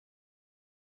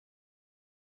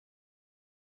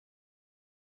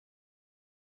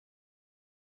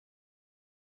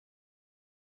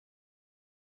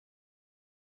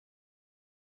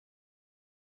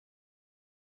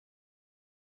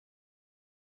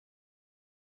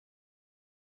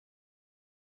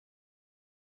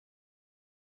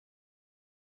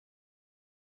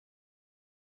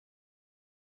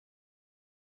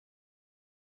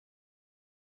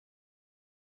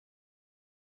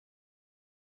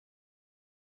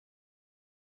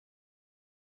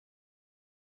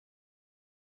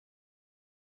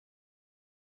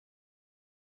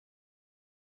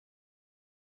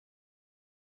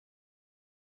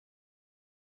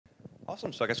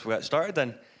Awesome, so I guess we'll get started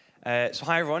then. So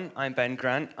hi everyone, I'm Ben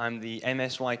Grant. I'm the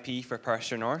MSYP for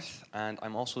Perthshire North, and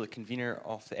I'm also the convener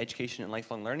of the Education and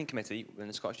Lifelong Learning Committee within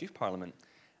the Scottish Youth Parliament.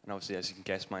 And obviously, as you can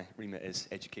guess, my remit is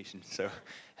education. So,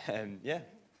 yeah,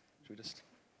 should we just...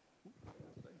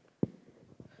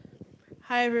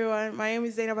 Hi everyone, my name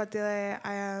is Zainab Adile.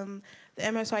 I am the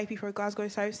MSYP for Glasgow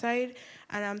Southside,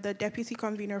 and I'm the Deputy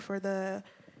Convener for the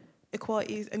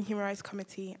Equalities and Human Rights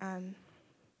Committee and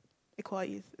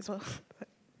Equalities as well.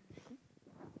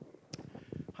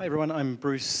 Hi everyone, I'm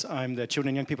Bruce. I'm the Children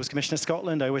and Young People's Commissioner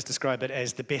Scotland. I always describe it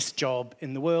as the best job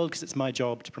in the world because it's my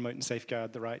job to promote and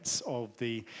safeguard the rights of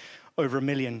the over 1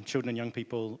 million children and young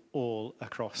people all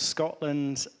across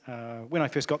Scotland. When I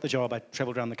first got the job, I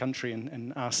travelled around the country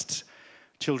and asked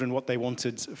children what they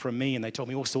wanted from me, and they told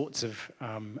me all sorts of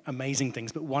amazing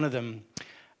things, but one of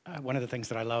the things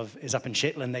that I love is up in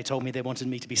Shetland. They told me they wanted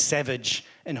me to be savage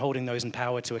in holding those in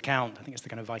power to account. I think it's the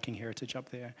kind of Viking heritage up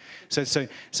there. So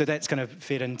that's kind of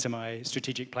fed into my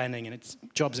strategic planning, and its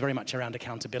job's very much around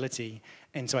accountability.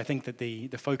 And so I think that the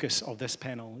focus of this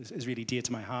panel is really dear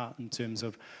to my heart in terms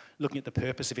of looking at the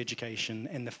purpose of education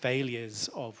and the failures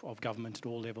of government at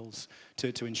all levels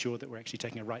to ensure that we're actually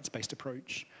taking a rights-based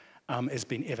approach. Has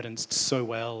been evidenced so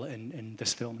well in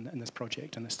this film and this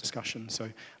project and this discussion. So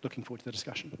looking forward to the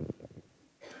discussion.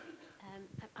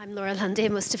 I'm Laura Lundy.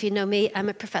 Most of you know me. I'm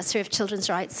a Professor of Children's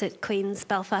Rights at Queen's,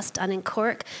 Belfast and in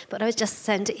Cork. But I was just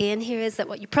saying to Ian here is that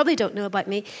what you probably don't know about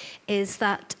me is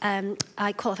that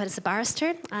I qualified as a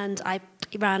barrister and I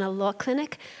ran a law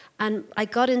clinic, and I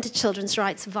got into children's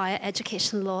rights via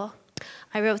education law.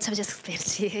 I wrote, I was just explaining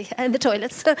to you in the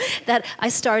toilets, so that I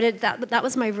started, that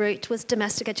was my route, was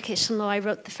domestic education law. I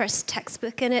wrote the first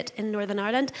textbook in it in Northern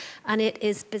Ireland, and it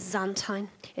is Byzantine.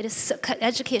 It is so,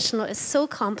 education law is so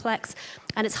complex,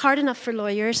 and it's hard enough for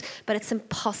lawyers, but it's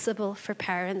impossible for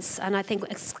parents. And I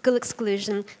think school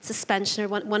exclusion, suspension, or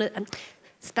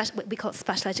we call it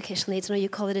special educational needs, or you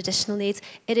call it additional needs.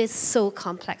 It is so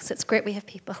complex, so it's great we have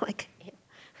people like him.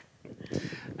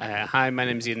 Hi, my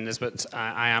name is Ian Nisbet.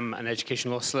 I am an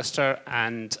education law solicitor,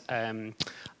 and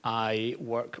I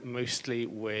work mostly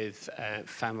with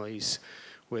families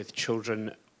with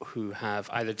children who have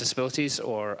either disabilities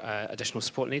or additional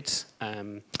support needs.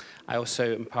 I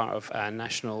also am part of a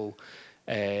national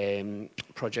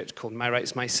project called My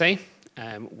Rights, My Say,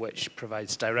 which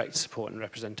provides direct support and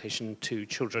representation to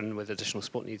children with additional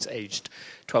support needs aged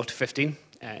 12 to 15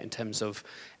 in terms of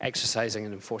exercising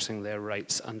and enforcing their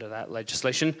rights under that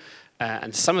legislation.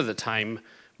 And some of the time,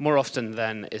 more often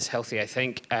than is healthy, I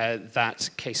think, that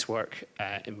casework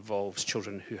involves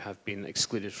children who have been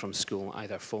excluded from school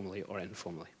either formally or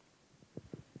informally.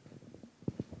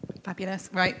 Fabulous.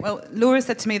 Right. Well, Laura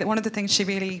said to me that one of the things she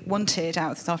really wanted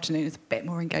out this afternoon is a bit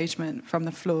more engagement from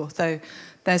the floor. So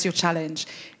there's your challenge.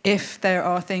 If there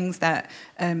are things that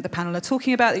the panel are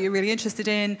talking about that you're really interested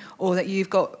in, or that you've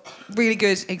got really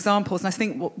good examples, and I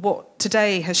think what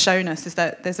today has shown us is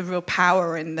that there's a real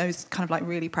power in those kind of like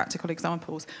really practical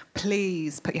examples,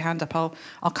 please put your hand up. I'll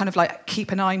kind of like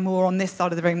keep an eye more on this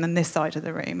side of the room than this side of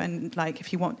the room. And like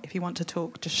if you want to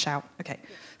talk, just shout. Okay.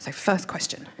 So first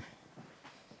question.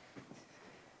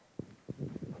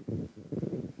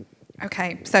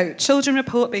 Okay, so children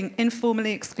report being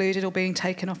informally excluded or being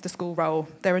taken off the school roll.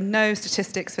 There are no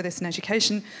statistics for this in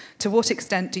education. To what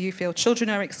extent do you feel children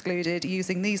are excluded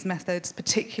using these methods,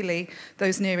 particularly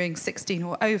those nearing 16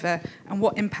 or over, and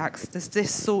what impacts does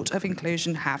this sort of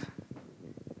inclusion have?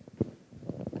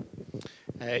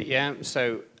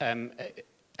 So it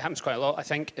happens quite a lot, I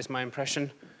think, is my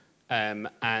impression.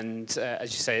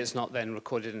 As you say, it's not then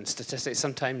recorded in statistics.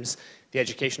 Sometimes the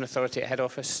Education Authority at head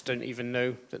office don't even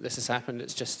know that this has happened.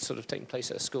 It's just sort of taking place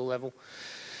at a school level.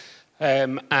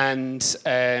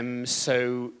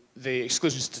 So the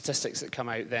exclusion statistics that come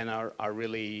out then are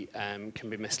really, can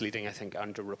be misleading, I think,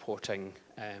 under reporting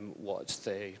what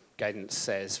the guidance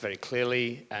says very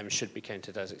clearly should be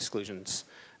counted as exclusions.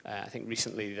 I think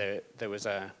recently there was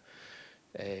a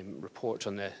report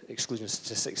on the exclusion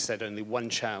statistics said only one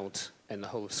child in the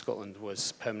whole of Scotland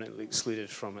was permanently excluded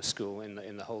from a school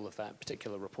in the whole of that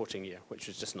particular reporting year, which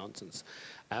was just nonsense.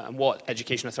 And what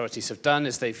education authorities have done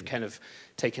is they've kind of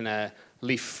taken a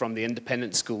leaf from the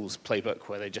independent schools playbook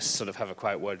where they just sort of have a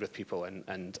quiet word with people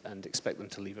and expect them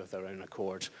to leave of their own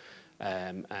accord.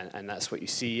 And that's what you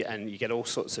see, and you get all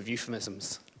sorts of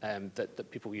euphemisms that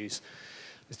people use.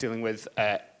 I was dealing with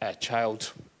a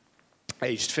child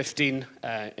aged 15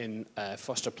 in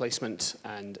foster placement,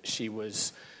 and she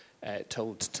was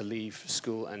told to leave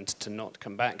school and to not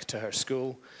come back to her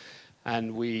school.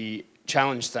 And we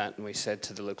challenged that, and we said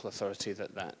to the local authority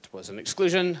that that was an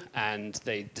exclusion, and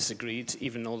they disagreed,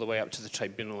 even all the way up to the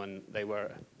tribunal, and they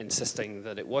were insisting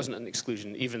that it wasn't an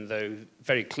exclusion, even though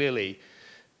very clearly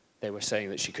they were saying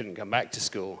that she couldn't come back to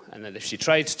school, and that if she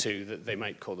tried to, that they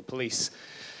might call the police.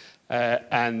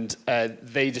 And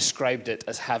they described it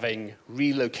as having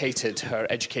relocated her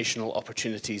educational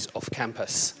opportunities off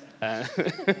campus,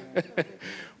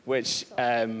 which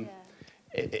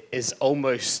is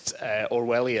almost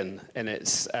Orwellian in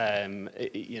its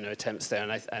attempts there,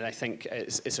 and I think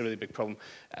it's a really big problem.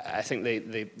 I think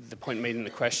the point made in the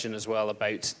question as well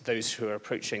about those who are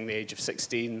approaching the age of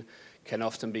 16 can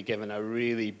often be given a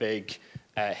really big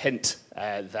hint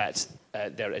that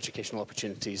their educational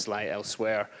opportunities lie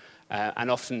elsewhere.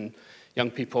 And often young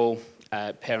people,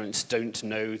 parents don't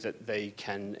know that they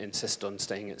can insist on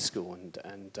staying at school,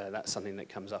 and that's something that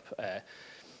comes up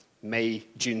May,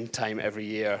 June time every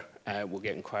year. We'll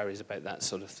get inquiries about that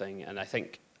sort of thing, and I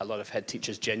think a lot of head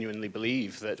teachers genuinely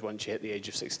believe that once you hit the age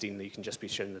of 16 that you can just be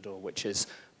shown the door, which is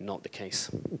not the case.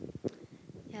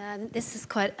 Yeah, this is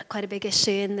quite a big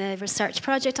issue in the research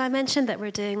project I mentioned that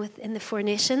we're doing within the 4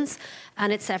 nations,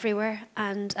 and it's everywhere.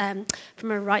 And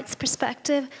from a rights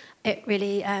perspective, it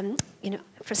really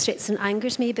frustrates and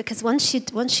angers me, because once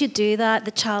you do that,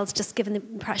 the child's just given the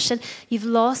impression you've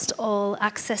lost all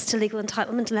access to legal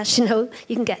entitlement unless you know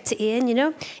you can get to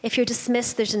Ian. If you're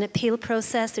dismissed, there's an appeal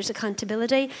process, there's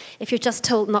accountability. If you're just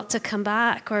told not to come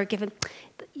back or given,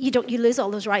 you lose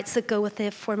all those rights that go with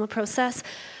the formal process.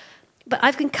 But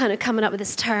I've been kind of coming up with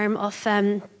this term of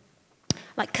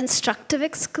like constructive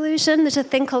exclusion. There's a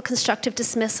thing called constructive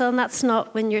dismissal, and that's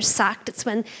not when you're sacked, it's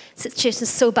when the situation's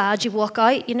so bad you walk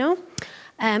out,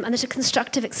 And there's a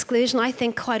constructive exclusion. I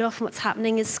think quite often what's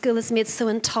happening is school is made so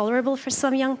intolerable for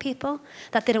some young people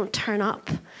that they don't turn up,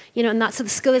 and that's so the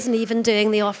school isn't even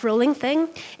doing the off-rolling thing.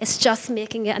 It's just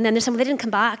making it, and then there's some, they didn't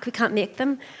come back, we can't make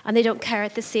them, and they don't care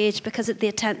at this age because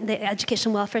the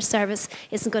Education Welfare Service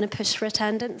isn't going to push for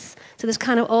attendance. So there's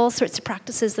kind of all sorts of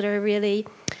practices that are really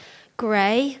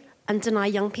grey and deny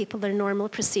young people their normal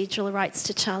procedural rights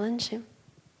to challenge.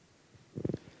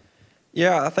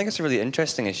 Yeah, I think it's a really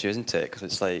interesting issue, isn't it? Because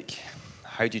it's like,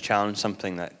 how do you challenge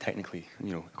something that technically,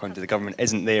 according to the government,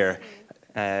 isn't there?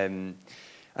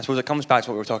 I suppose it comes back to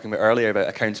what we were talking about earlier about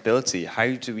accountability.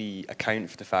 How do we account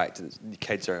for the fact that the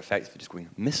kids are effectively just going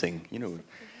missing?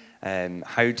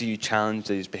 How do you challenge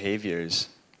those behaviours?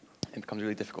 It becomes a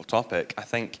really difficult topic. I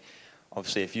think,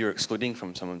 obviously, if you're excluding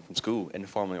from someone from school,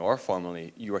 informally or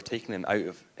formally, you are taking them out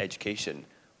of education.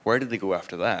 Where do they go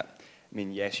after that? I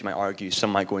mean, yes, you might argue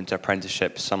some might go into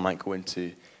apprenticeships, some might go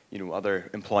into, other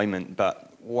employment,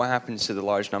 but what happens to the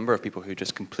large number of people who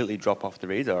just completely drop off the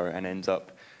radar and end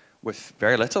up with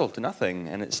very little to nothing?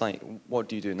 And it's like, what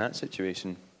do you do in that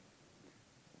situation?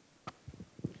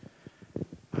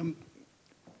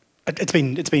 It's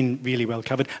been really well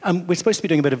covered. We're supposed to be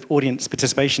doing a bit of audience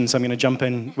participation, so I'm going to jump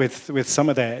in with some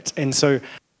of that. And so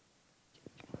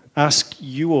ask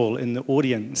you all in the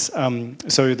audience,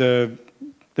 so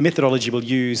the methodology we'll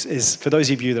use is, for those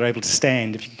of you that are able to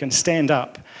stand, if you can stand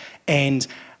up, and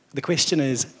the question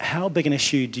is, how big an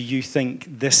issue do you think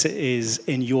this is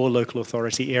in your local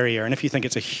authority area? And if you think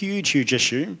it's a huge, huge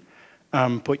issue,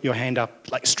 put your hand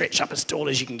up, like stretch up as tall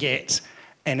as you can get.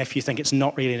 And if you think it's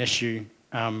not really an issue,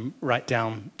 right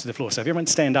down to the floor. So if everyone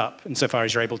stand up insofar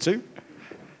as you're able to.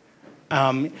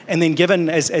 And then given,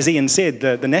 as Ian said,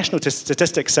 the national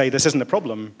statistics say this isn't a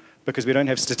problem because we don't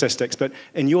have statistics, but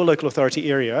in your local authority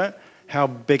area, how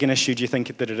big an issue do you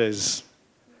think that it is?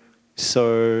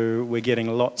 So we're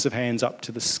getting lots of hands up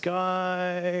to the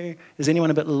sky. Is anyone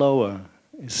a bit lower?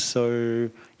 So,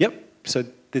 yep, so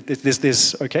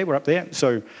there's okay, we're up there.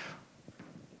 So,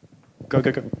 go.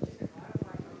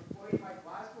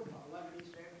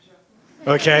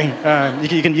 Okay,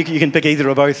 you can pick either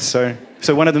or both. So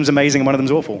one of them's amazing and one of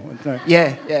them's awful.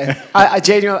 Yeah. I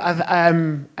genuinely,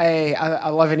 I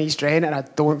live in East Wren, and I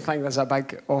don't think there's a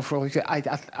big off-roll.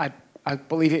 I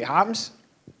believe it happens,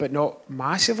 but not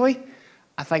massively.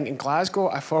 I think in Glasgow,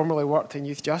 I formerly worked in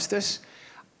youth justice,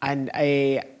 and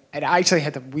I actually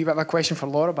had a wee bit of a question for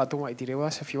Laura, but I don't want to derail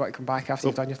us if you want to come back after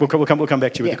you've done your thing. We'll come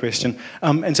back to you with the question.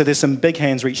 And so there's some big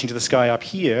hands reaching to the sky up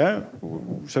here.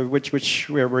 So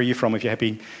where are you from, if you're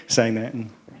happy saying that?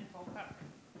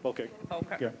 Falkirk.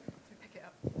 Yeah.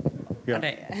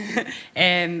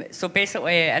 Yeah. So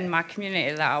basically, in my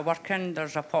community that I work in,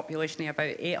 there's a population of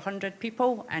about 800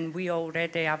 people, and we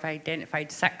already have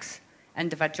identified 6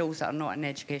 individuals that are not in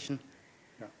education.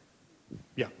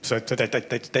 Yeah, so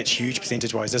that's huge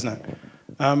percentage-wise, isn't it?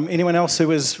 Anyone else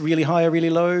who is really high or really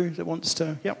low that wants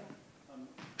to? Yep.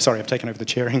 Sorry, I've taken over the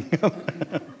chairing.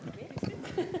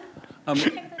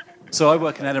 So I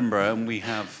work in Edinburgh, and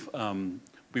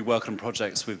we work on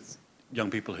projects with young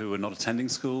people who are not attending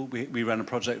school. We ran a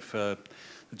project for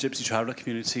the Gypsy Traveller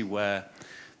community where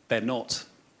they're not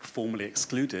formally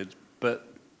excluded, but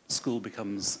school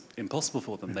becomes impossible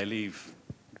for them. They leave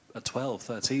at 12,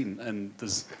 13, and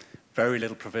there's very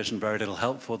little provision, very little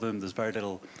help for them. There's very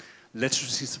little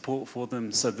literacy support for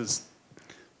them, so there's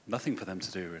nothing for them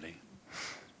to do, really.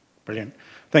 Brilliant.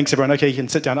 Thanks, everyone. Okay, you can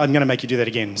sit down. I'm going to make you do that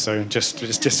again, so just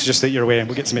that you're aware, and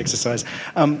we'll get some exercise.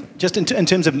 Just in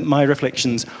terms of my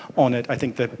reflections on it, I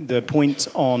think that the point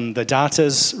on the data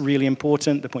is really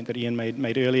important, the point that Ian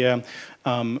made earlier.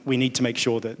 We need to make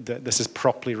sure that this is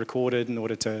properly recorded in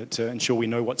order to ensure we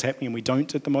know what's happening, and we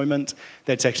don't at the moment.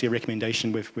 That's actually a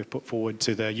recommendation we've put forward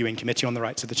to the UN Committee on the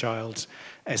Rights of the Child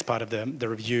as part of the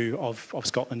review of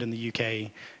Scotland and the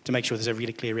UK to make sure there's a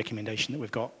really clear recommendation that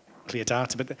we've got clear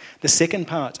data. But the second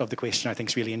part of the question I think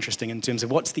is really interesting in terms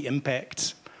of what's the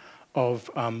impact of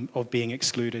being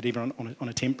excluded, even on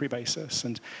a temporary basis.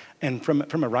 And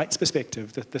from a rights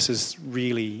perspective, this is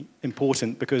really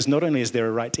important because not only is there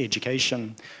a right to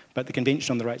education, but the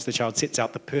Convention on the Rights of the Child sets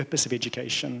out the purpose of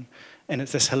education. And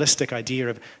it's this holistic idea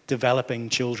of developing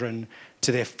children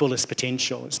to their fullest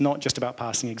potential. It's not just about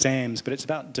passing exams, but it's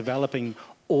about developing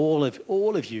all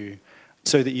of you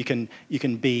so that you can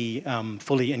be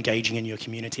fully engaging in your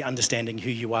community, understanding who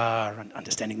you are, and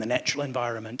understanding the natural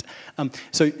environment.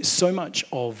 So much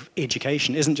of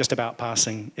education isn't just about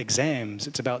passing exams,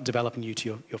 it's about developing you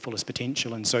to your fullest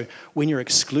potential. And so when you're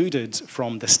excluded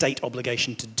from the state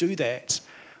obligation to do that,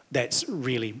 that's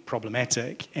really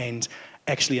problematic. And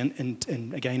actually,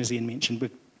 and again, as Ian mentioned, we've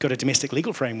got a domestic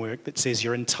legal framework that says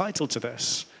you're entitled to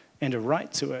this and a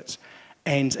right to it.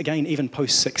 And again, even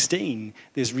post-16,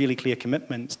 there's really clear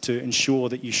commitment to ensure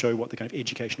that you show what the kind of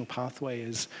educational pathway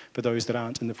is for those that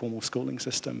aren't in the formal schooling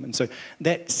system. And so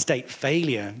that state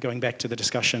failure, going back to the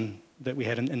discussion that we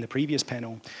had in the previous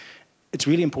panel, it's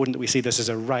really important that we see this as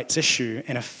a rights issue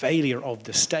and a failure of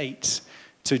the state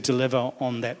to deliver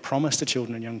on that promise to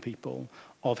children and young people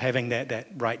of having that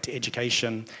right to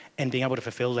education and being able to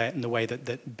fulfill that in the way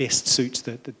that best suits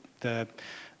the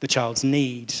child's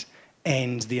needs.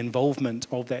 And the involvement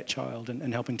of that child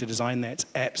and helping to design that's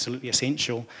absolutely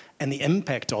essential. And the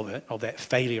impact of it, of that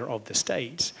failure of the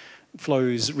state,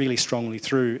 flows really strongly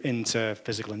through into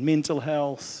physical and mental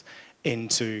health,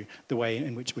 into the way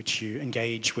in which you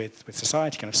engage with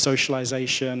society, kind of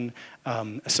socialization,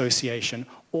 association,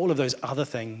 all of those other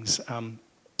things,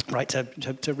 right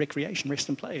to recreation, rest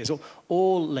and play, is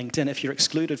all linked in. If you're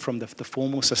excluded from the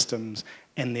formal systems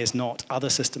and there's not other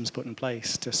systems put in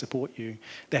place to support you,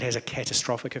 that has a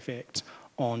catastrophic effect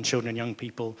on children and young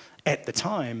people at the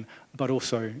time, but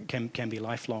also can be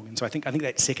lifelong. And so I think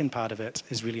that second part of it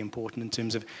is really important in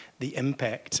terms of the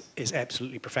impact is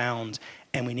absolutely profound,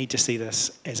 and we need to see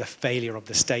this as a failure of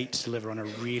the state to deliver on a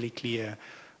really clear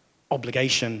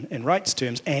obligation in rights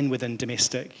terms and within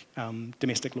domestic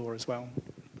law as well.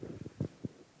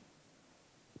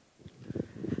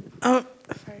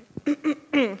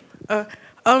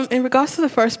 In regards to the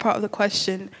first part of the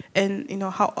question and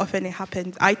how often it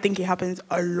happens, I think it happens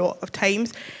a lot of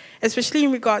times, especially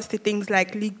in regards to things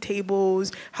like league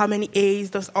tables, how many A's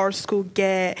does our school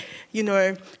get,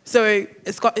 So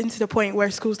it's gotten to the point where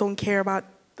schools don't care about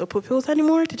the pupils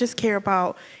anymore. They just care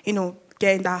about,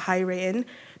 getting that high rating.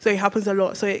 So it happens a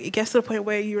lot. So it gets to the point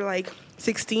where you're like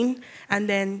 16 and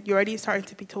then you're already starting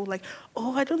to be told like,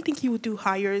 oh, I don't think you would do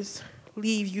hires.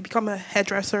 Leave, you become a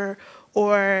hairdresser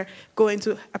or go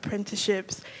into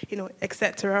apprenticeships,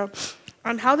 etc.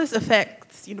 And how this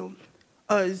affects,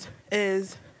 us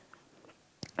is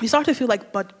we start to feel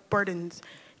like burdens.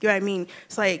 You know what I mean?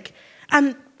 It's like,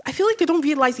 and I feel like they don't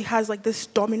realize it has like this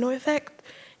domino effect.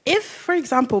 If, for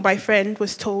example, my friend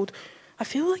was told, I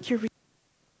feel like you're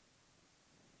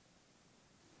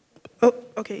oh,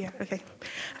 okay, yeah, okay.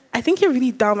 I think you're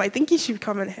really dumb. I think you should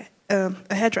become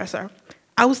a hairdresser.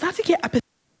 I will start to get apathetic.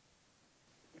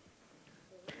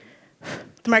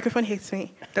 The microphone hates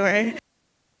me, don't worry.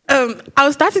 I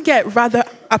will start to get rather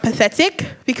apathetic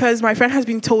because my friend has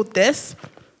been told this.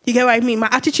 You get what I mean? My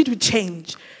attitude would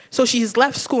change. So she's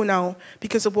left school now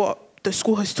because of what the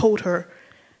school has told her.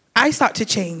 I start to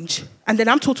change, and then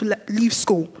I'm told to leave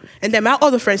school. And then my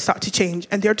other friends start to change,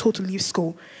 and they're told to leave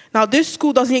school. Now, this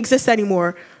school doesn't exist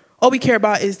anymore. All we care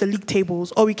about is the league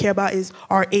tables. All we care about is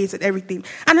our A's and everything.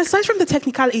 And aside from the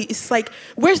technicality, it's like,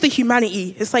 where's the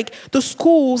humanity? It's like the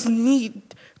schools need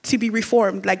to be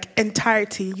reformed, like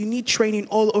entirety. You need training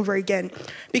all over again.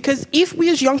 Because if we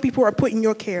as young people are put in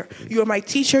your care, you're my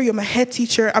teacher, you're my head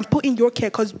teacher, I'm put in your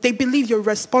care because they believe you're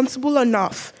responsible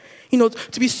enough,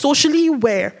 to be socially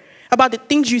aware about the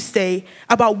things you say,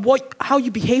 about how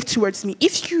you behave towards me.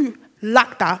 If you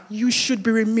lack that, you should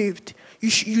be removed.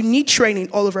 You need training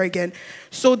all over again.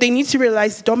 So they need to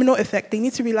realize the domino effect. They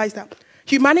need to realize that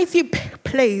humanity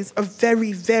plays a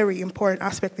very, very important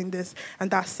aspect in this,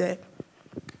 and that's it.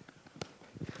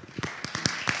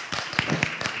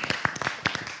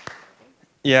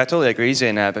 Yeah, I totally agree,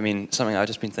 Zainab. I mean, something I've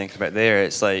just been thinking about there,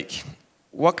 it's like,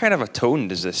 what kind of a tone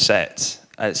does this set?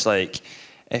 It's like,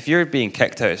 if you're being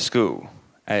kicked out of school,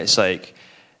 it's like,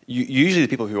 usually the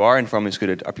people who are informally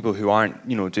excluded are people who aren't,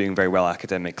 doing very well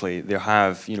academically. They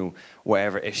have,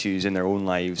 whatever issues in their own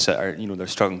lives that are, they're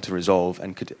struggling to resolve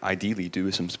and could ideally do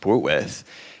with some support with.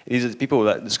 These are the people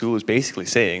that the school is basically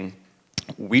saying,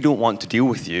 we don't want to deal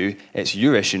with you, it's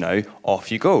your issue now,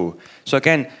 off you go. So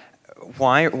again,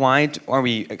 why are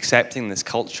we accepting this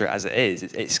culture as it is?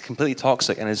 It's completely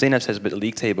toxic. And as Zainab says about the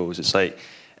league tables, it's like,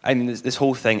 I mean, this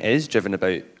whole thing is driven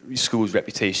about schools'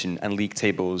 reputation and league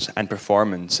tables and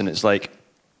performance. And it's like,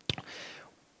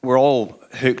 we're all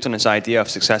hooked on this idea of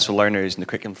successful learners and the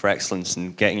curriculum for excellence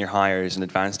and getting your hires and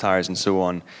advanced hires and so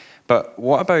on. But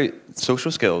what about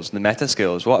social skills, the meta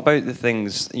skills? What about the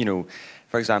things,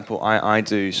 for example, I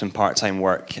do some part-time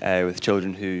work with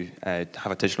children who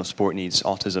have additional support needs,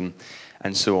 autism,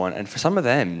 and so on. And for some of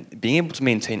them, being able to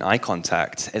maintain eye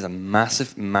contact is a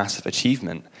massive, massive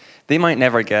achievement. They might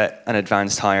never get an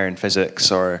advanced hire in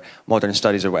physics or modern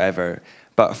studies or whatever,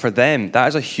 but for them, that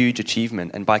is a huge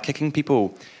achievement. And by kicking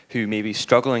people who may be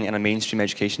struggling in a mainstream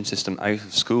education system out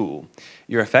of school,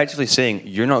 you're effectively saying,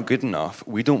 you're not good enough,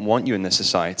 we don't want you in this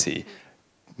society,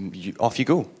 off you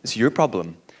go, it's your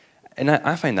problem. And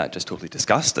I find that just totally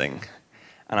disgusting.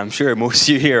 And I'm sure most of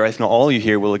you here, if not all of you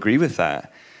here, will agree with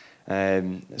that.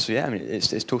 So yeah, I mean,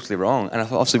 it's totally wrong. And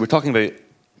obviously we're talking about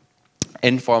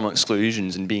informal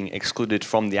exclusions and being excluded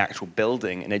from the actual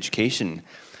building in education.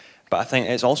 But I think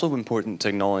it's also important to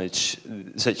acknowledge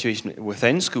the situation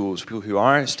within schools, people who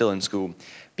are still in school,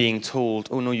 being told,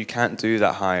 oh no, you can't do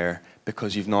that hire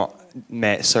because you've not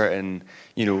met certain,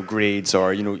 grades,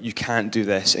 or, you can't do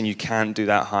this and you can't do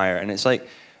that hire. And it's like,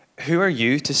 who are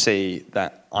you to say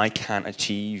that I can't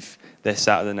achieve this,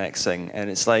 that, or the next thing? And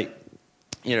it's like,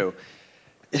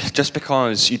 just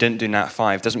because you didn't do Nat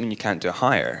 5 doesn't mean you can't do a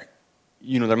hire.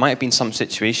 There might have been some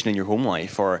situation in your home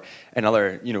life or in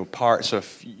other, parts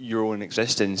of your own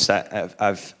existence that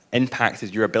have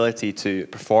impacted your ability to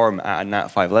perform at a Nat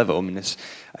 5 level. I mean, this,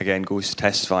 again, goes to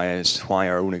testify as to why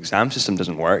our own exam system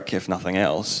doesn't work, if nothing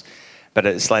else. But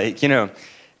it's like,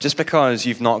 just because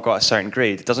you've not got a certain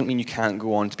grade, it doesn't mean you can't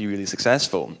go on to be really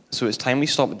successful. So it's time we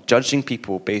stop judging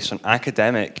people based on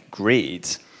academic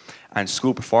grades and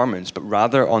school performance, but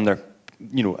rather on their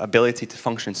ability to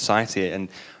function in society and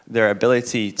their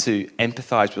ability to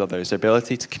empathize with others, their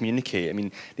ability to communicate. I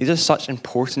mean, these are such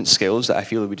important skills that I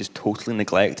feel that we just totally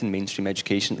neglect in mainstream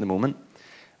education at the moment.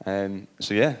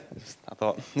 So yeah, I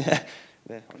thought, yeah,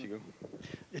 off you go.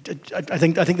 I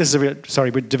think this is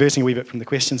sorry, we're diverting a wee bit from the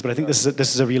questions, but I think this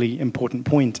is a really important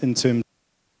point in terms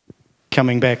of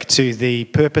coming back to the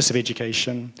purpose of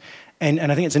education. And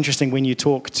I think it's interesting when you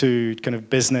talk to kind of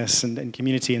business and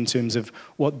community in terms of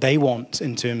what they want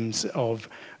in terms of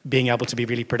being able to be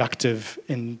really productive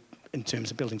in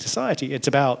terms of building society. It's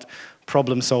about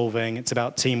problem solving, it's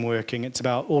about team working, it's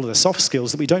about all of the soft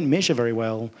skills that we don't measure very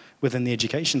well within the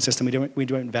education system. We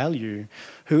don't value.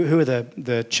 Who are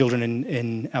the children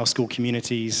in our school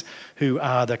communities who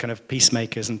are the kind of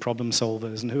peacemakers and problem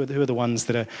solvers, and who are the ones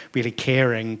that are really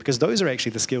caring? Because those are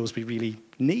actually the skills we really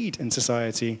need in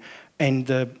society. And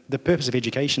the purpose of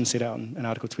education set out in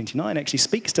Article 29 actually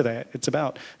speaks to that. It's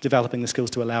about developing the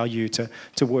skills to allow you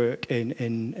to work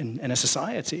in a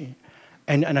society.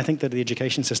 And I think that the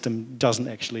education system doesn't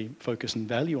actually focus and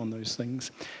value on those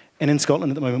things. And in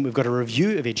Scotland at the moment, we've got a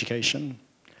review of education.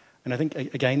 And I think,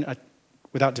 again,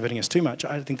 without diverting us too much,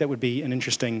 I think that would be an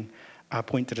interesting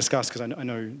point to discuss, because I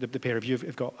know the pair of you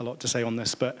have got a lot to say on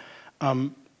this. But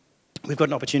we've got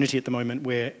an opportunity at the moment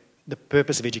where the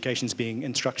purpose of education is being,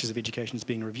 and structures of education is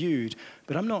being reviewed,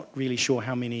 but I'm not really sure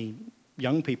how many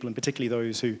young people, and particularly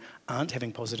those who aren't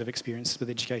having positive experiences with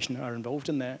education, are involved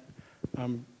in that.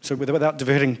 So without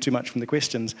diverting too much from the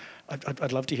questions,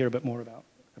 I'd love to hear a bit more about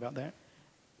that.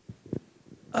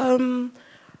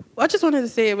 What I just wanted to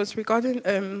say was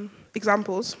regarding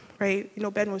examples, right?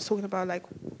 Ben was talking about like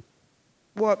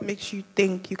what makes you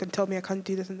think you can tell me I can't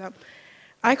do this and that.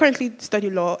 I currently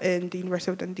study law in the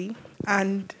University of Dundee,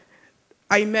 and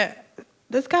I met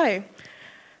this guy.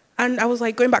 And I was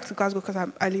like going back to Glasgow because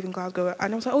I live in Glasgow.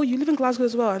 And I was like, oh, you live in Glasgow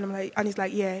as well? And I'm like, and he's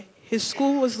like, yeah. His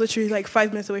school was literally like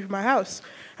 5 minutes away from my house.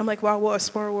 I'm like, wow, what a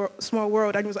small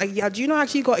world. And he was like, yeah, do you know I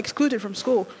actually got excluded from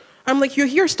school? I'm like, you're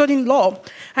here studying law.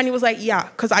 And he was like, yeah,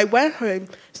 because I went home,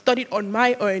 studied on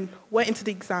my own, went into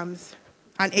the exams,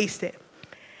 and aced it.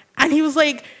 And he was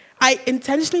like, I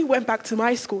intentionally went back to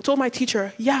my school, told my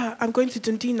teacher, yeah, I'm going to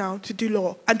Dundee now to do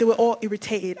law. And they were all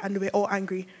irritated and they were all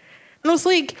angry. And I was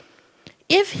like,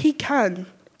 if he can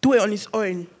do it on his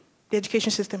own, the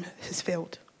education system has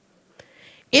failed.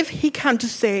 If he can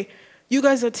just say, you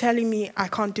guys are telling me I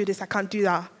can't do this, I can't do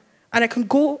that, and I can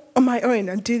go on my own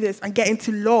and do this and get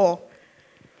into law,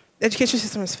 the education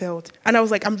system has failed. And I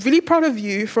was like, I'm really proud of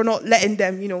you for not letting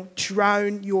them,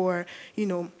 drown your,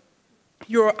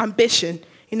 your ambition.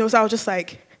 So I was just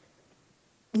like,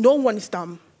 no one is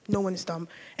dumb. No one is dumb.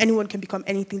 Anyone can become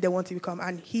anything they want to become.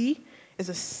 And he is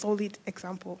a solid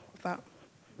example of that.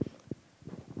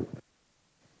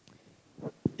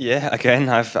 Yeah, again,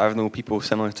 I've known people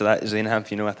similar to that as Zainab.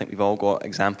 I think we've all got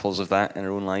examples of that in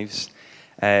our own lives.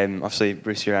 Obviously,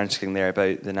 Bruce, you're asking there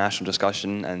about the national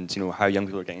discussion and how young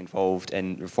people are getting involved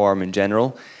in reform in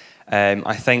general.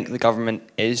 I think the government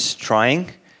is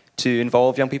trying to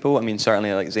involve young people. I mean,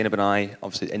 certainly, like Zainab and I,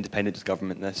 obviously independent of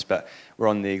government in this, but we're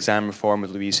on the exam reform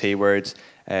with Louise Hayward.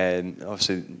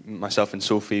 Obviously, myself and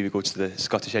Sophie, we go to the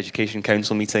Scottish Education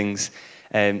Council meetings.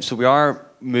 So we are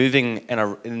moving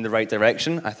in the right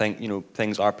direction. I think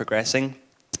things are progressing.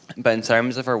 But in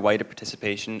terms of our wider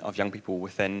participation of young people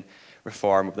within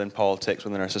reform, within politics,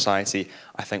 within our society,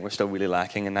 I think we're still really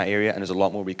lacking in that area, and there's a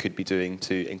lot more we could be doing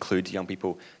to include young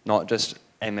people, not just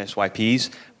MSYPs,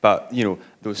 but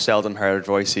those seldom heard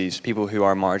voices, people who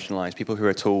are marginalised, people who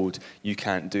are told you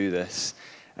can't do this.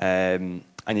 And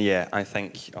yeah, I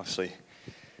think obviously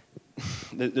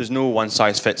there's no one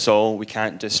size fits all. We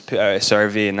can't just put out a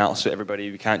survey and that'll suit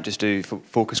everybody. We can't just do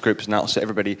focus groups and that'll suit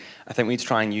everybody. I think we need to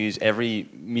try and use every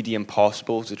medium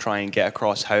possible to try and get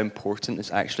across how important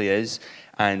this actually is.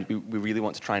 And we really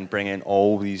want to try and bring in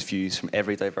all these views from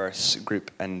every diverse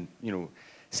group and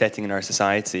setting in our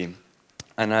society.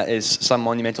 And that is some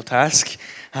monumental task,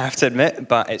 I have to admit,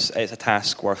 but it's a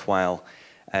task worthwhile.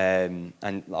 And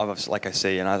obviously, like I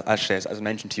say, and actually, as I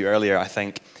mentioned to you earlier, I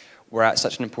think we're at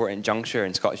such an important juncture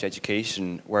in Scottish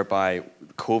education whereby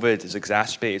COVID has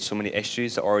exacerbated so many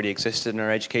issues that already existed in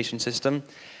our education system,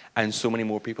 and so many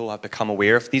more people have become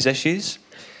aware of these issues.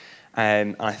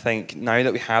 And I think now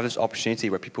that we have this opportunity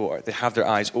where they have their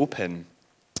eyes open,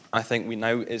 I think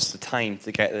now is the time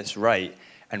to get this right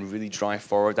and really drive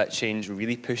forward that change,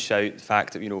 really push out the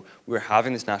fact that, we're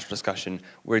having this national discussion,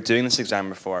 we're doing this exam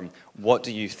reform, what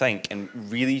do you think? And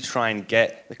really try and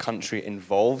get the country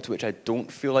involved, which I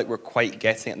don't feel like we're quite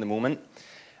getting at the moment.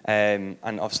 And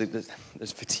obviously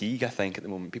there's fatigue, I think, at the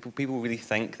moment. People really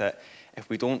think that if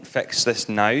we don't fix this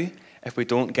now, if we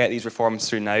don't get these reforms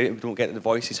through now, if we don't get the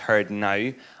voices heard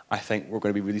now, I think we're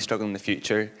going to be really struggling in the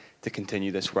future to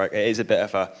continue this work. It is a bit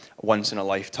of a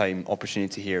once-in-a-lifetime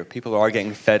opportunity here. People are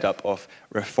getting fed up of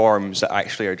reforms that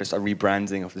actually are just a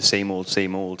rebranding of the same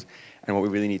old. And what we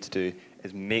really need to do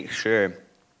is make sure,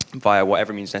 via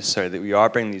whatever means necessary, that we are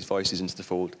bringing these voices into the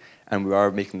fold and we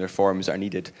are making the reforms that are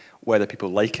needed, whether people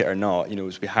like it or not.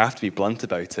 We have to be blunt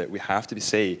about it. We have to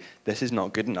say, this is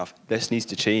not good enough. This needs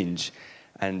to change.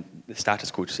 And the status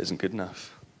quo just isn't good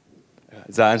enough.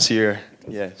 Does that answer your...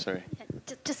 Yeah, sorry.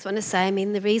 Just want to say,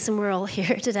 the reason we're all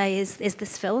here today is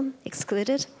this film,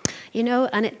 Excluded,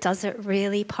 and it does it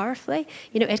really powerfully.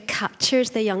 It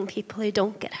captures the young people who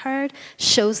don't get heard,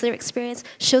 shows their experience,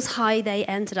 shows how they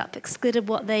ended up excluded,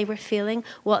 what they were feeling,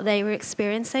 what they were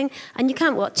experiencing. And you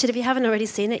can't watch it if you haven't already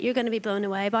seen it. You're going to be blown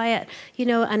away by it,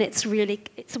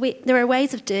 and there are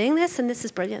ways of doing this, and this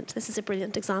is brilliant. This is a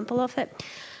brilliant example of it.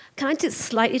 Can I do a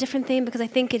slightly different thing? Because I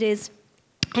think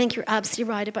you're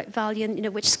absolutely right about value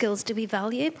and which skills do we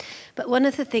value. But one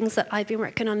of the things that I've been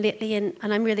working on lately, and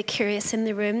I'm really curious in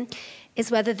the room, is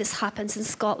whether this happens in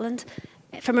Scotland.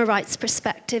 From a rights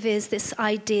perspective, is this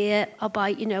idea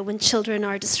about, when children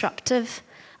are disruptive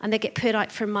and they get put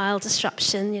out for mild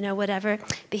disruption, whatever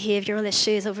behavioural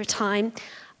issues over time,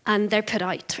 and they're put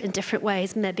out in different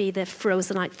ways, maybe the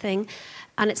frozen out thing,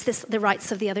 and it's the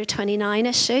rights of the other 29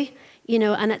 issue.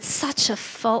 And it's such a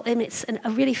it's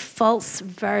a really false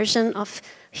version of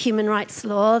human rights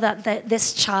law that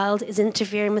this child is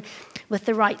interfering with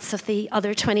the rights of the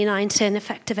other 29 to an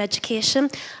effective education.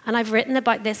 And I've written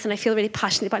about this and I feel really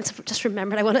passionate about it, so just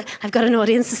remembered I've got an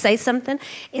audience to say something.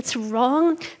 It's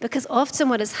wrong because often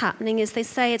what is happening is they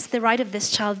say it's the right of this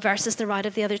child versus the right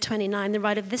of the other 29, the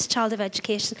right of this child of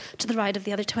education to the right of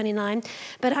the other 29.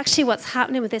 But actually what's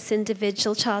happening with this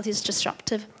individual child who's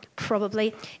disruptive,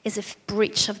 probably is a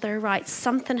breach of their rights.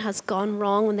 Something has gone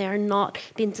wrong when they are not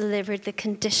being delivered the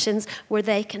conditions where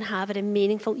they can have it in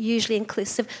meaningful, usually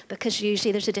inclusive, because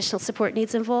usually there's additional support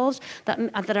needs involved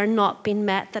that are not being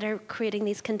met, that are creating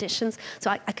these conditions. So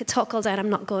I could talk all day, and I'm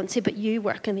not going to, but you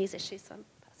work on these issues, so I'm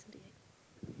passing to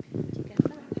you. Do you get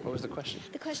that? What was the question?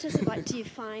 The question is about, do you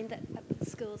find that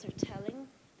schools are telling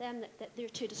them that they're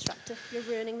too disruptive? You're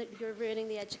ruining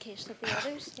the education of the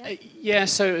others. Yeah. Yeah.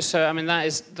 So I mean that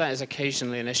is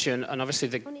occasionally an issue, and obviously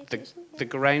the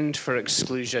ground for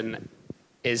exclusion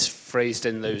is phrased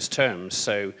in those terms.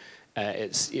 So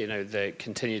it's the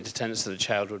continued attendance of the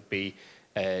child would be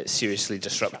seriously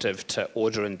disruptive to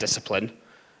order and discipline.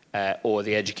 Or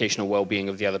the educational well-being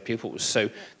of the other pupils. So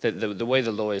the way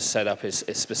the law is set up is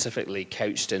specifically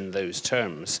couched in those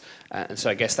terms. And so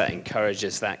I guess that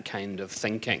encourages that kind of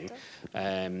thinking.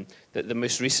 The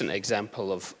most recent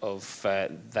example of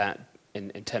that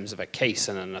in terms of a case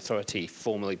and an authority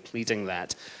formally pleading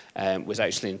that was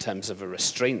actually in terms of a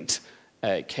restraint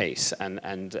case.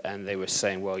 And they were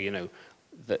saying, well,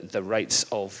 the rights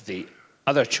of the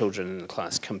other children in the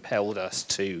class compelled us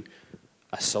to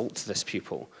assault this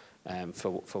pupil,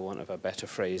 for want of a better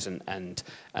phrase, and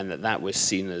that was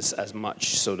seen as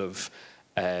much sort of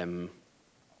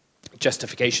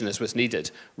justification as was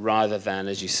needed, rather than,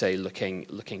 as you say,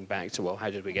 looking back to, well, how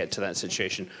did we get to that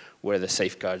situation? Where are the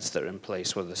safeguards that are in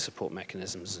place? What are the support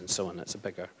mechanisms, and so on? It's a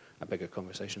bigger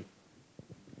conversation.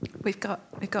 We've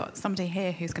got somebody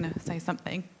here who's going to say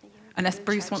something, unless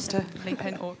Bruce wants to leap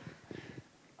in or.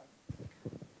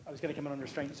 I was going to come in on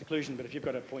restraint and seclusion, but if you've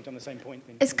got a point on the same point,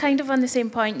 then... It's kind of on the same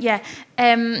point, yeah.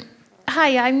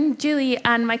 Hi, I'm Julie,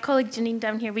 and my colleague Janine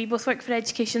down here. We both work for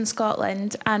Education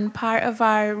Scotland, and part of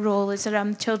our role is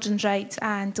around children's rights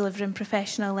and delivering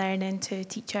professional learning to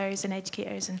teachers and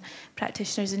educators and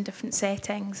practitioners in different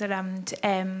settings around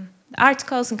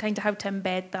articles and kind of how to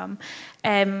embed them.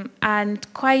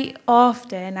 And quite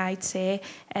often, I'd say,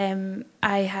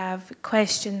 I have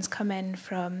questions come in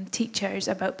from teachers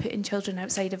about putting children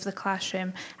outside of the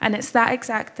classroom. And it's that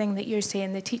exact thing that you're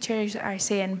saying. The teachers are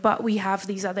saying, but we have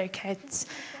these other kids.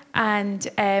 And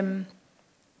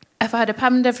if I had a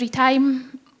pound every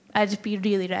time, I'd be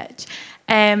really rich.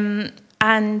 And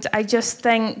I just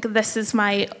think this is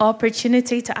my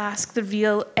opportunity to ask the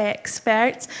real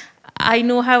experts. I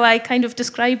know how I kind of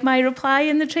describe my reply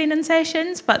in the training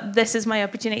sessions, but this is my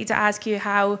opportunity to ask you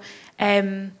how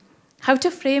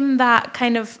to frame that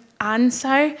kind of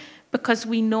answer, because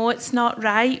we know it's not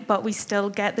right, but we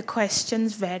still get the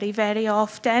questions very, very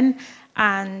often.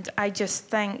 And I just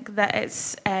think that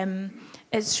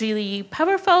it's really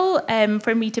powerful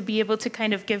for me to be able to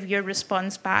kind of give your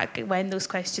response back when those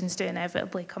questions do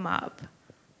inevitably come up.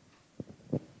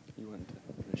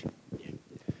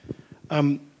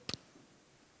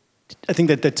 I think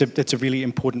that's a really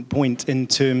important point in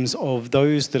terms of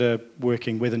those that are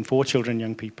working with and for children and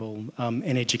young people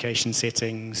in education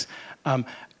settings.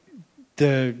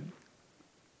 The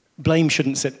blame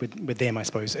shouldn't sit with them, I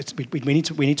suppose. We need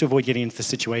to avoid getting into the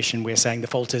situation where saying the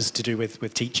fault is to do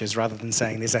with teachers, rather than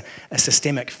saying there's a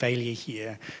systemic failure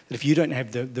here. That if you don't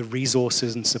have the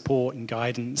resources and support and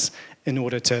guidance in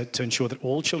order to ensure that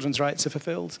all children's rights are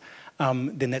fulfilled,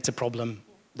 then that's a problem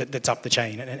that's up the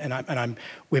chain. And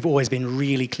we've always been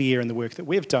really clear in the work that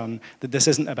we've done that this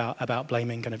isn't about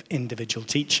blaming kind of individual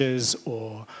teachers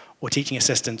or teaching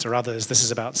assistants or others. This is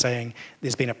about saying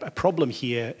there's been a problem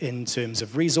here in terms of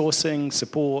resourcing,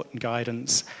 support, and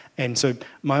guidance. And so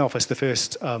my office, the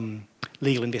first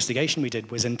legal investigation we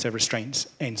did was into restraint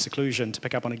and seclusion, to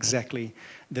pick up on exactly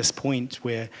this point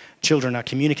where children are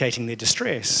communicating their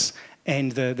distress,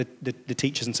 and the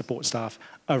teachers and support staff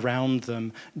around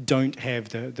them don't have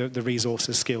the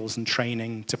resources, skills, and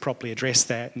training to properly address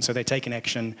that. And so they take an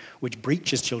action which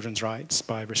breaches children's rights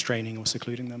by restraining or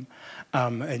secluding them,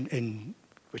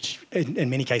 which in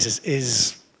many cases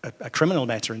is a criminal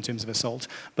matter in terms of assault,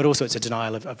 but also it's a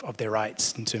denial of their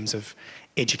rights in terms of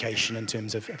education, in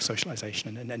terms of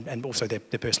socialization, and also their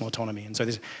personal autonomy. And so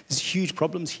there's huge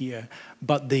problems here,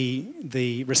 but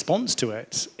the response to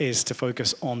it is to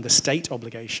focus on the state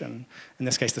obligation, in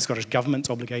this case the Scottish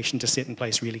Government's obligation, to set in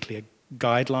place really clear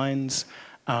guidelines,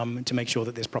 to make sure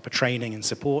that there's proper training and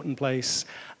support in place,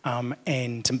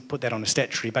 and to put that on a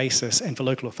statutory basis, and for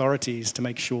local authorities to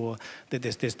make sure that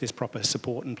there's proper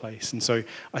support in place. And so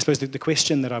I suppose the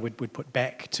question that I would put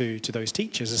back to those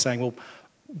teachers is saying, well,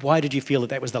 why did you feel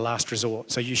that was the last resort?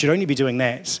 So you should only be doing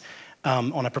that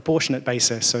on a proportionate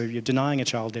basis. So you're denying a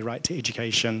child their right to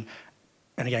education,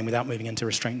 and again, without moving into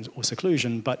restraint or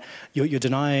seclusion, but you're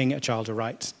denying a child a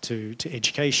right to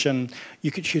education.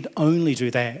 You should only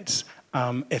do that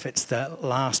if it's the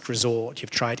last resort,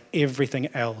 you've tried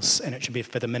everything else, and it should be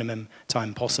for the minimum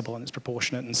time possible, and it's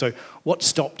proportionate. And so what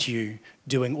stopped you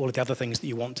doing all of the other things that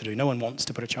you want to do? No one wants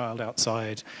to put a child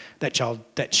outside. That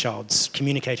child's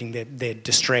communicating their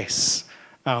distress.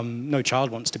 No child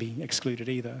wants to be excluded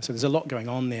either. So there's a lot going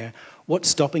on there. What's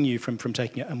stopping you from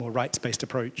taking a more rights-based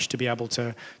approach to be able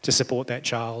to support that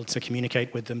child, to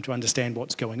communicate with them, to understand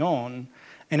what's going on?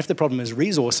 And if the problem is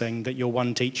resourcing, that you're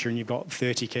one teacher and you've got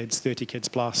 30 kids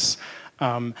plus,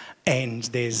 and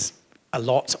there's a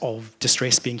lot of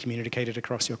distress being communicated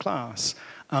across your class,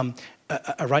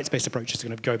 a rights-based approach is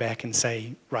going to go back and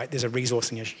say, right, there's a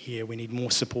resourcing issue here, we need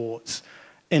more support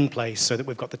in place so that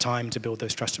we've got the time to build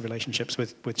those trusted relationships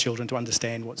with children to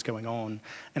understand what's going on.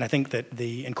 And I think that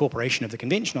the incorporation of the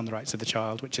Convention on the Rights of the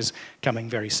Child, which is coming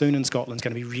very soon in Scotland, is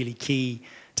going to be really key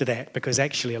to that, because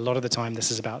actually a lot of the time this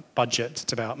is about budget.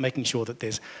 It's about making sure that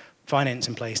there's finance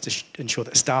in place to ensure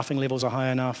that staffing levels are high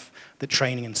enough, that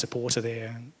training and support are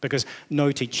there. Because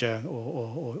no teacher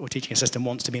or teaching assistant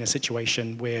wants to be in a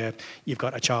situation where you've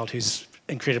got a child who's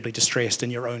incredibly distressed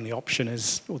and your only option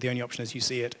is, or the only option as you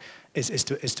see it, is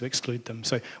to exclude them.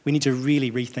 So we need to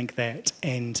really rethink that,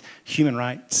 and human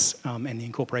rights and the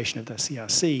incorporation of the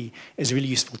CRC is a really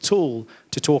useful tool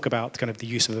to talk about kind of the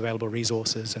use of available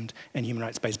resources and human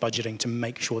rights-based budgeting to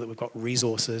make sure that we've got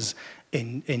resources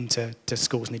into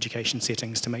schools and education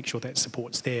settings to make sure that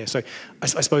support's there. So I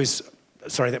suppose,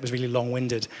 sorry, that was really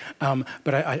long-winded,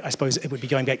 but I suppose it would be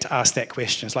going back to ask that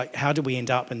question. It's like, how did we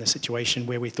end up in the situation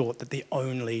where we thought that the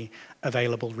only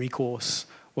available recourse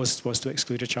was to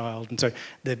exclude a child? And so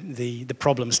the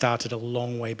problem started a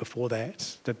long way before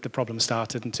that. The problem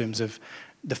started in terms of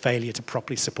the failure to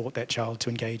properly support that child to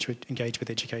engage with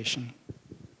education.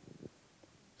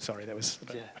 Sorry, that was...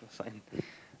 Yeah, that's fine.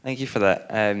 Thank you for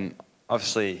that.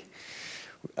 Obviously,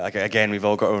 again, we've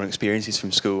all got our own experiences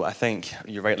from school. I think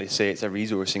you rightly say it's a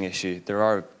resourcing issue. There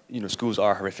are, schools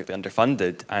are horrifically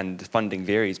underfunded, and the funding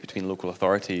varies between local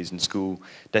authorities and school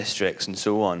districts and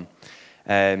so on.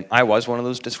 I was one of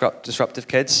those disruptive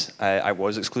kids. I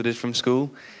was excluded from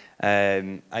school.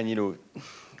 And,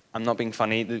 I'm not being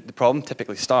funny. The problem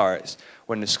typically starts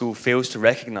when the school fails to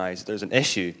recognise there's an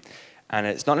issue. And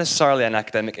it's not necessarily an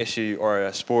academic issue or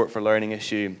a sport for learning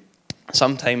issue.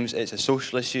 Sometimes it's a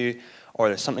social issue, or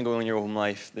there's something going on in your own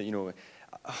life that,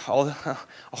 a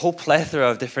whole plethora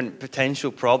of different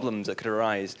potential problems that could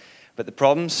arise. But the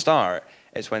problems start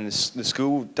is when the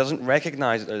school doesn't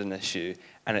recognise that there's an issue,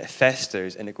 and it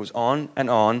festers, and it goes on and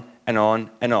on and on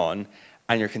and on,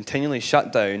 and you're continually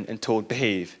shut down and told,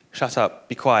 behave, shut up,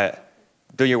 be quiet,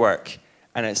 do your work.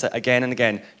 And it's like, again and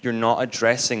again, you're not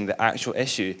addressing the actual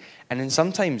issue. And then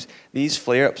sometimes these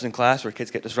flare-ups in class where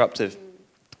kids get disruptive,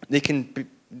 they can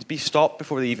be stopped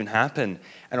before they even happen.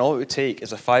 And all it would take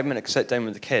is a 5-minute sit down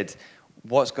with the kid.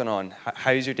 What's going on?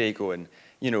 How's your day going?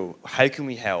 How can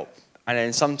we help? And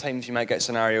then sometimes you might get a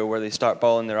scenario where they start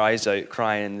bawling their eyes out,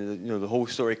 crying, and the whole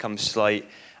story comes to light,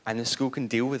 and the school can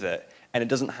deal with it. And it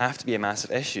doesn't have to be a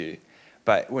massive issue.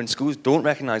 But when schools don't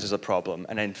recognise there's a problem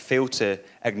and then fail to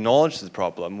acknowledge the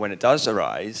problem when it does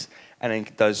arise, and then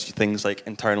does things like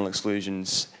internal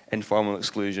exclusions, informal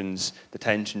exclusions,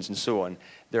 detentions, and so on,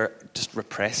 they're just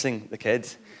repressing the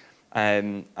kids.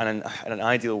 And in an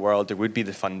ideal world, there would be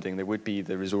the funding, there would be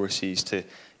the resources to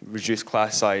reduce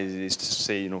class sizes to,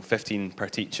 say, 15 per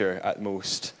teacher at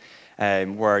most,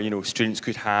 where students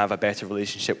could have a better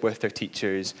relationship with their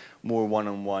teachers, more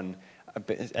one-on-one.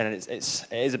 And it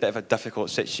is a bit of a difficult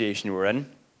situation we're in.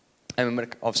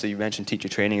 And obviously, you mentioned teacher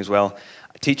training as well.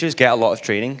 Teachers get a lot of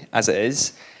training as it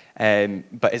is,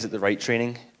 but is it the right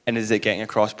training? And is it getting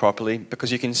across properly?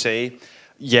 Because you can say,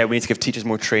 yeah, we need to give teachers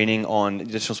more training on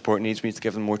additional support needs. We need to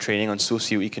give them more training on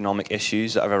socio-economic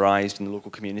issues that have arisen in the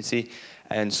local community,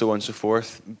 and so on and so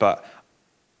forth. But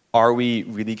are we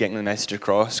really getting the message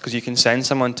across? Because you can send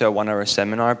someone to a 1-hour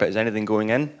seminar, but is anything going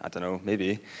in? I don't know,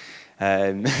 maybe.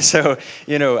 So,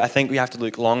 I think we have to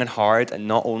look long and hard at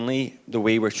not only the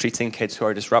way we're treating kids who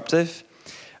are disruptive,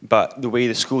 but the way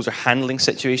the schools are handling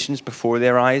situations before they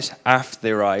arise, after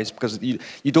they arise, because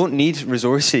you don't need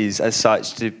resources as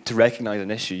such to recognise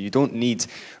an issue. You don't need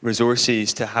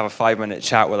resources to have a 5-minute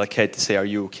chat with a kid to say, are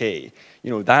you okay?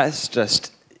 That's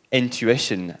just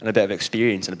intuition and a bit of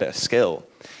experience and a bit of skill.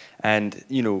 And,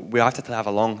 we have to have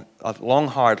a long,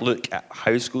 hard look at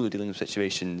how schools are dealing with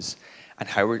situations and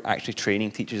how we're actually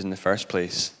training teachers in the first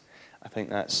place. I think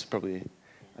that's probably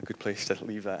a good place to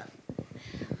leave that.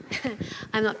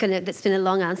 I'm not going to, it's been a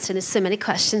long answer and there's so many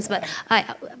questions, but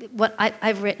what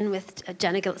I've written with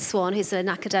Jenna Gillet-Swan, who's an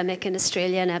academic in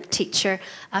Australia and a teacher,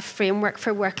 a framework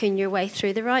for working your way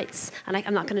through the rights. And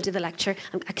I'm not going to do the lecture.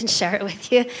 I can share it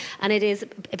with you. And it is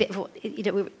a bit of what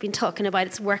we've been talking about.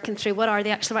 It's working through what are the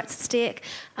actual rights at stake.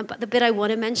 But the bit I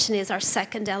want to mention is our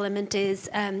second element is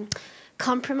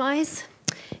compromise.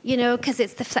 Because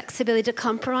it's the flexibility to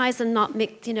compromise and not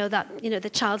make,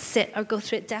 the child sit or go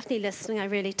through it. Definitely listening, I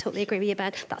really totally agree with you,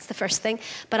 Ben. That's the first thing.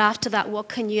 But after that, what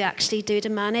can you actually do to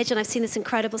manage? And I've seen this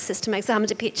incredible system. I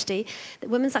examined a PhD. The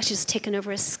women's actually just taken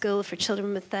over a school for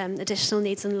children with additional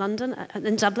needs in London,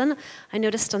 in Dublin. I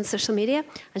noticed on social media,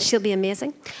 and she'll be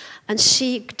amazing. And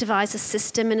she devised a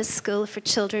system in a school for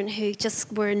children who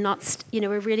just were not,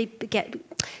 were really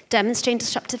demonstrating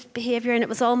disruptive behaviour, and it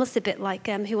was almost a bit like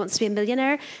Who Wants to Be a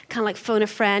Millionaire, kind of like phone a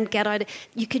friend, get out.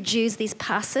 You could use these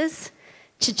passes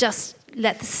to just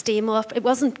let the steam off. It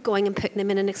wasn't going and putting them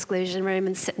in an exclusion room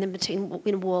and sitting in between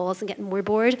walls and getting more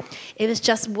bored. It was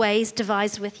just ways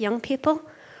devised with young people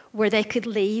where they could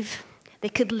leave. They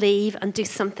could leave and do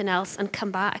something else and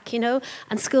come back, and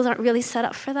schools aren't really set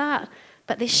up for that.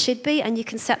 But they should be, and you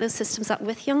can set those systems up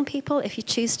with young people if you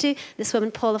choose to. This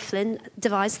woman, Paula Flynn,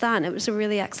 devised that, and it was a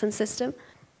really excellent system.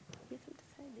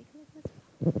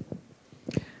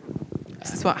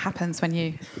 This is what happens when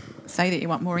you say that you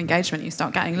want more engagement. You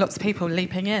start getting lots of people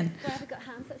leaping in. Well, I've got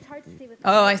hands. It's hard to see with.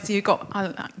 Oh, I see. You've got,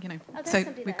 so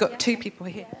we've got two people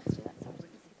here.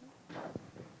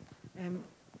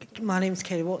 My name's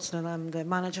Kerry Watson, and I'm the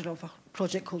manager of a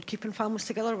project called Keeping Families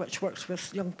Together, which works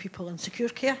with young people in secure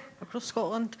care across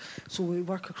Scotland. So we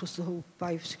work across the whole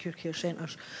 5 secure care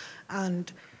centres.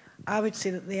 And I would say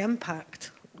that the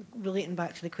impact, relating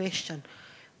back to the question,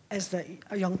 is that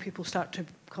young people start to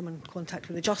come in contact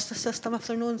with the justice system if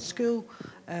they're not in school.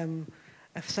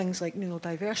 If things like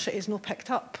neurodiversity is not picked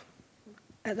up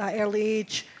at that early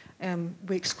age,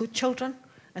 we exclude children.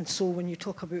 And so when you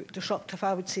talk about disruptive,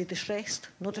 I would say distressed,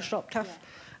 not disruptive. Yeah.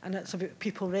 And it's about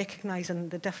people recognising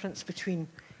the difference between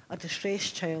a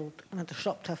distressed child and a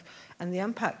disruptive. And the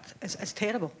impact is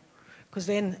terrible. Because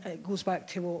then it goes back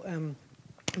to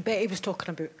what Betty was talking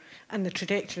about. And the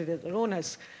trajectory that they're on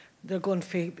is they're going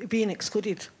from being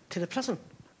excluded to the prison.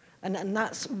 And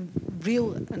that's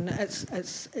real, and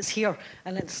it's here.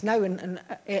 And it's now, and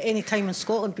at any time in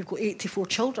Scotland, we've got 84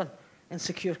 children in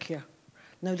secure care.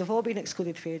 Now, they've all been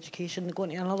excluded for education. They're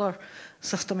going to another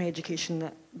system of education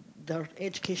that their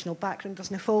educational background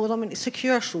doesn't follow them into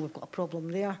secure, so we've got a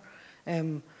problem there.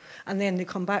 And then they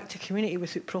come back to community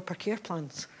without proper care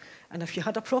plans. And if you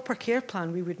had a proper care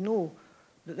plan, we would know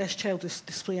that this child is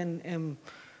displaying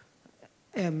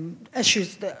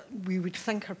issues that we would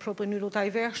think are probably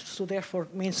neurodiverse, so therefore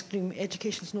mainstream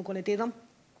education is not going to do them.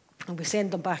 And we send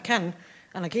them back in,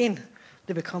 and again,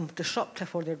 they become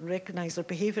disruptive, or they recognise their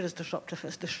behaviour as disruptive,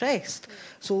 as distressed.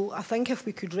 So I think if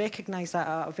we could recognise that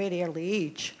at a very early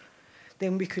age,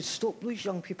 then we could stop those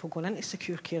young people going into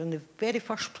secure care in the very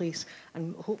first place,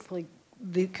 and hopefully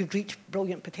they could reach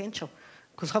brilliant potential.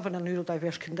 Because having a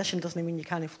neurodiverse condition doesn't mean you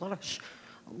can't flourish.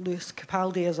 Lewis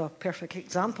Capaldi is a perfect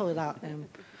example of that.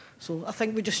 So I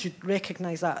think we just should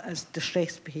recognise that as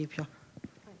distressed behaviour.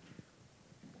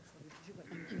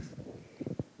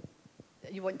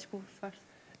 You want to go first?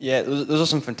 Yeah, those are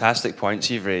some fantastic points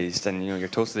you've raised, and you're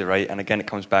totally right. And again, it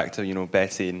comes back to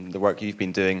Betty and the work you've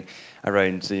been doing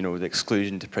around the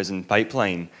exclusion to prison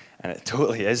pipeline, and it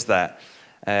totally is that.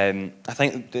 I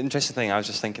think the interesting thing I was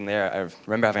just thinking there, I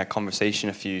remember having a conversation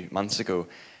a few months ago,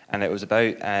 and it was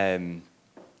about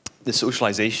the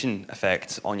socialisation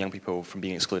effect on young people from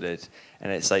being excluded.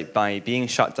 And it's like by being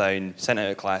shut down, sent out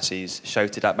of classes,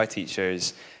 shouted at by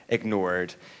teachers,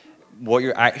 ignored, what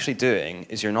you're actually doing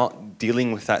is you're not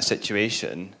dealing with that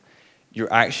situation,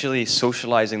 you're actually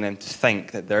socialising them to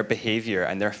think that their behaviour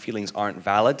and their feelings aren't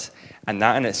valid, and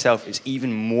that in itself is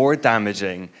even more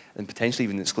damaging than potentially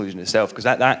even the exclusion itself, because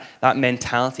that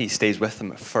mentality stays with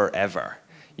them forever.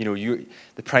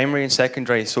 The primary and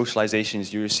secondary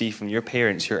socialisations you receive from your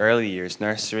parents, your early years,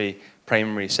 nursery,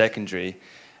 primary, secondary,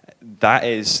 that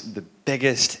is the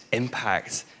biggest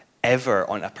impact ever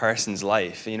on a person's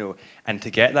life, and to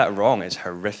get that wrong is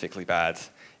horrifically bad.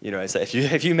 It's like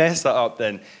if you mess that up,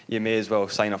 then you may as well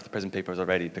sign off the prison papers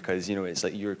already, because it's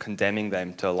like you're condemning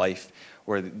them to a life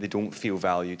where they don't feel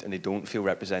valued and they don't feel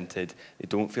represented, they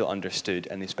don't feel understood,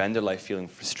 and they spend their life feeling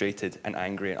frustrated and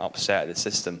angry and upset at the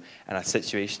system, and a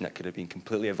situation that could have been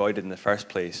completely avoided in the first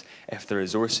place if the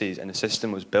resources and the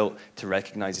system was built to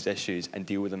recognise these issues and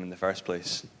deal with them in the first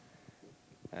place.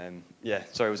 Yeah,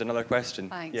 sorry, was another question?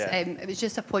 Thanks. Yeah. It was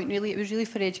just a point, really. It was really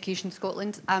for Education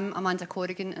Scotland. I'm Amanda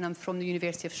Corrigan, and I'm from the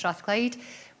University of Strathclyde,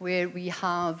 where we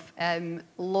have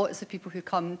lots of people who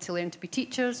come to learn to be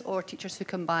teachers, or teachers who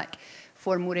come back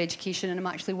for more education. And I'm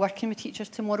actually working with teachers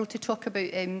tomorrow to talk about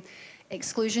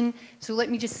exclusion. So let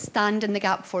me just stand in the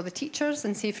gap for the teachers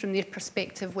and say from their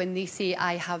perspective, when they say,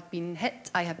 I have been hit,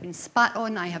 I have been spat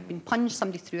on, I have been punched,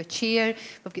 somebody threw a chair,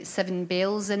 we've got 7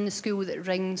 bells in the school that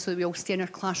ring so that we all stay in our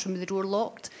classroom with the door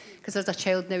locked, because there's a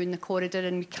child now in the corridor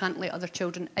and we can't let other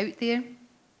children out there.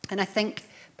 And I think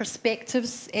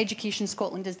perspectives, Education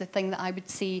Scotland is the thing that I would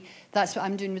say, that's what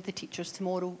I'm doing with the teachers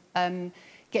tomorrow,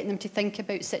 getting them to think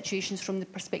about situations from the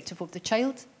perspective of the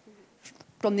child,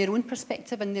 from their own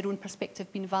perspective, and their own perspective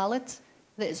being valid,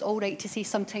 that it's all right to say,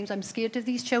 sometimes I'm scared of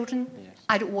these children. Yes.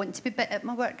 I don't want to be bit at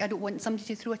my work. I don't want somebody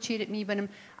to throw a chair at me when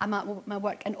I'm at my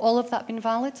work. And all of that being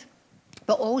valid.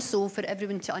 But also for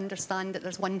everyone to understand that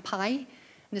there's one pie, and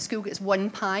the school gets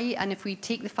one pie, and if we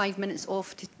take the 5 minutes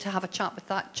off to have a chat with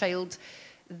that child,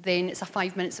 then it's a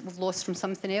 5 minutes that we've lost from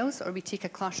something else. Or we take a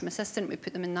classroom assistant, we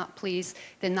put them in that place,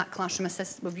 then that classroom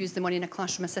assistant, we've used the money in a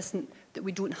classroom assistant that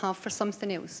we don't have for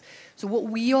something else. So what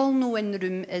we all know in the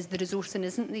room is the resourcing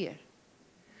isn't there.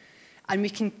 And we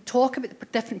can talk about the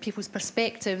different people's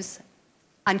perspectives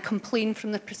and complain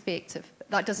from their perspective.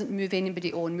 That doesn't move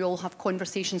anybody on. We all have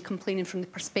conversations complaining from the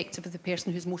perspective of the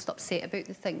person who's most upset about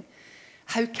the thing.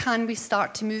 How can we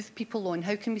start to move people on?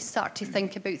 How can we start to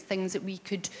think about things that we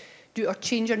could do or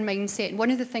change our mindset? And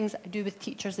one of the things that I do with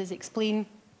teachers is explain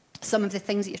some of the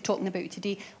things that you're talking about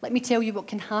today. Let me tell you what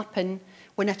can happen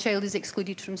when a child is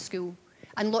excluded from school.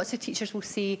 And lots of teachers will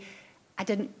say, I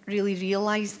didn't really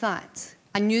realise that.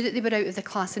 I knew that they were out of the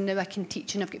class and now I can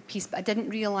teach and I've got peace, but I didn't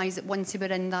realise that once they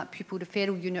were in that pupil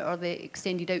referral unit or the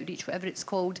extended outreach, whatever it's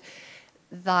called,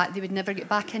 that they would never get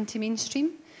back into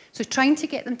mainstream. So trying to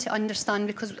get them to understand,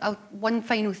 because one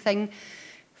final thing,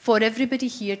 for everybody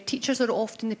here, teachers are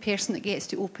often the person that gets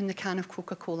to open the can of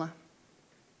Coca-Cola.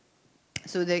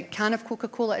 So the can of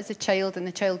Coca-Cola is a child, and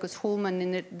the child goes home and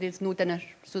then there's no dinner.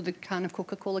 So the can of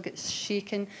Coca-Cola gets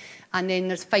shaken, and then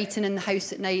there's fighting in the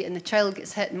house at night, and the child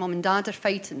gets hit, and mum and dad are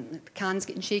fighting, the can's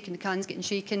getting shaken, the can's getting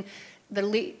shaken. They're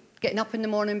late getting up in the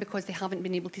morning because they haven't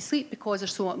been able to sleep because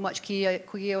there's so much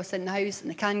chaos in the house, and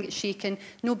the can gets shaken,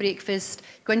 no breakfast,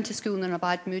 go into school and they're in a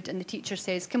bad mood, and the teacher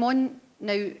says, come on,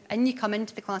 now, in you come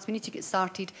into the class, we need to get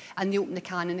started, and they open the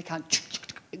can, and the can,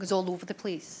 it goes all over the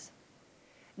place.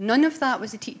 None of that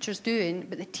was the teachers doing,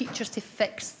 but the teachers to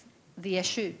fix the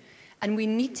issue. And we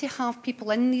need to have people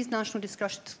in these national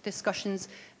discussions,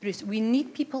 Bruce. We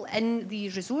need people in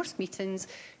these resource meetings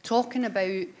talking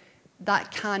about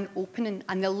that can opening,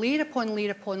 and the layer upon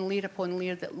layer upon layer upon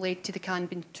layer that led to the can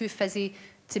being too fizzy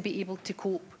to be able to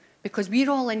cope. Because we're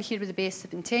all in here with the best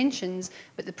of intentions,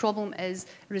 but the problem is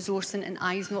resourcing and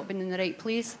eyes not being in the right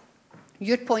place.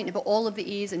 Your point about all of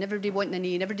the A's and everybody wanting an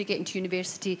A and everybody getting to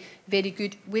university, very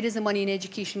good. Where is the money in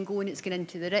education going? It's going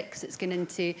into the RICS, it's going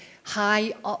into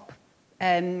high up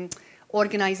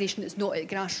organisation that's not at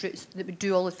grassroots that would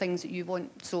do all the things that you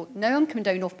want. So now I'm coming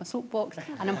down off my soapbox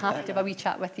and I'm happy to have a wee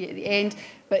chat with you at the end.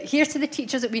 But here's to the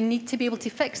teachers that we need to be able to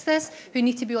fix this, who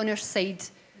need to be on our side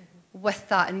with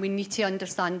that, and we need to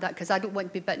understand that, because I don't want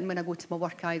to be bitten when I go to my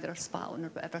work either, or spat on or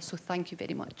whatever. So thank you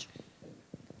very much.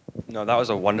 No, that was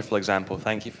a wonderful example.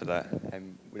 Thank you for that.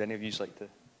 Would any of you like to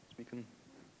speak on?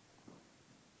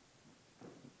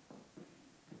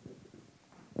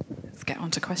 Let's get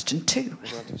on to question 2.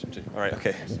 All right,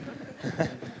 okay.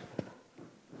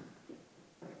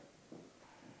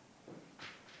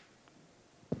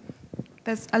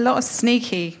 There's a lot of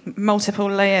sneaky, multiple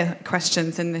layer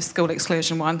questions in this school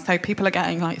exclusion one. So people are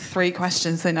getting like 3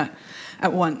 questions in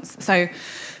at once. So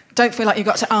don't feel like you've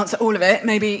got to answer all of it.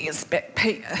 Maybe it's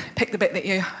pick the bit that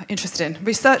you're interested in.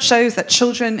 Research shows that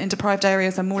children in deprived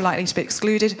areas are more likely to be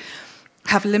excluded,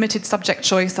 have limited subject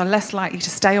choice, are less likely to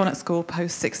stay on at school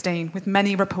post-16, with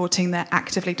many reporting they're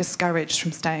actively discouraged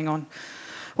from staying on.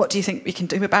 What do you think we can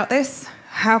do about this?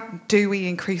 How do we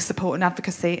increase support and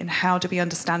advocacy, and how do we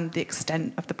understand the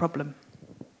extent of the problem?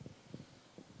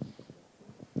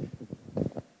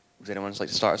 Would anyone like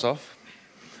to start us off?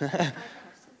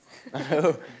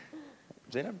 No.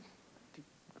 Zainab?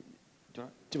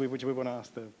 Do we want to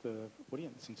ask the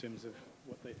audience in terms of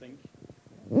what they think?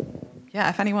 Yeah,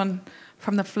 if anyone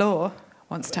from the floor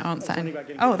wants to answer.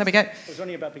 Oh, there we go. I was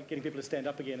wondering about getting people to stand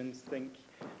up again and think.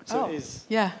 So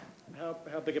yeah.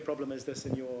 How big a problem is this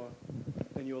in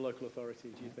your local authority,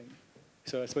 do you think?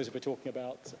 So I suppose if we're talking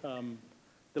about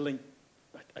the link,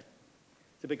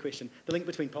 It's a big question. The link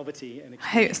between poverty and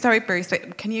exclusion. Hey, sorry, Bruce,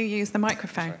 but can you use the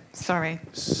microphone? Sorry.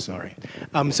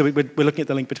 So we're looking at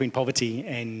the link between poverty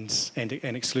and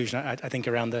exclusion, I think,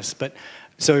 around this. But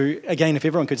so again, if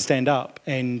everyone could stand up,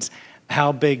 and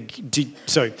how big do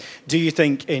you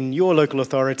think in your local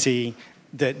authority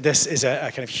that this is a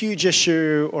kind of huge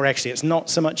issue, or actually it's not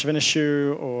so much of an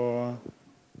issue, or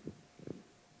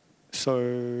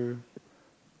so?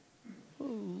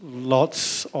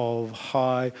 Lots of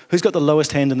high. Who's got the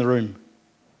lowest hand in the room?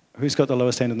 Who's got the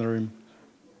lowest hand in the room?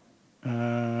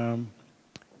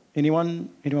 Anyone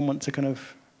want to kind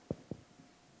of?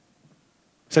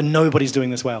 So nobody's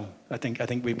doing this well. I think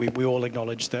we all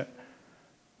acknowledge that.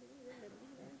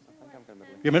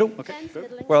 You're middle? Okay.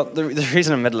 Well, the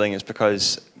reason I'm middling is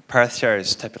because Perthshire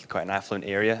is typically quite an affluent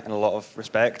area in a lot of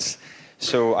respects.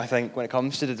 So I think when it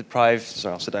comes to the deprived,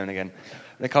 sorry, I'll sit down again.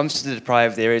 When it comes to the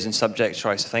deprived areas and subject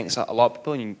choice, I think a lot of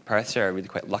people in Perthshire are really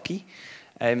quite lucky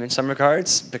in some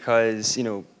regards, because, you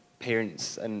know,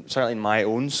 parents, and certainly in my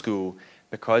own school,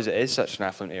 because it is such an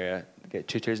affluent area, get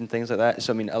tutors and things like that.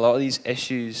 So I mean, a lot of these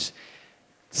issues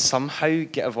somehow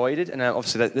get avoided, and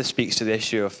obviously this speaks to the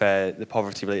issue of the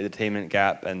poverty-related attainment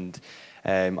gap and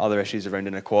other issues around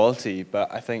inequality.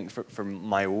 But I think for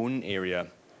my own area,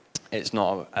 it's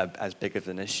not as big of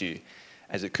an issue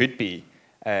as it could be.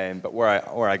 But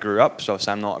where I grew up, so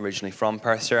I'm not originally from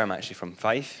Perthshire, I'm actually from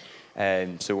Fife.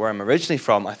 So where I'm originally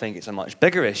from, I think it's a much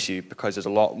bigger issue because there's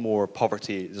a lot more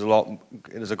poverty,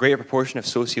 there's a greater proportion of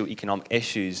socio-economic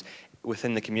issues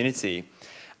within the community,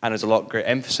 and there's a lot greater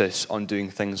emphasis on doing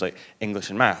things like English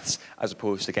and maths, as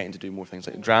opposed to getting to do more things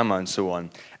like drama and so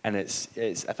on. And I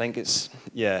think it's,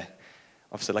 yeah,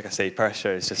 obviously, like I say,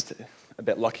 Perthshire is just a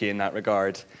bit lucky in that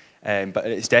regard. But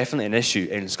it's definitely an issue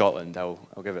in Scotland, I'll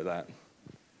give it that.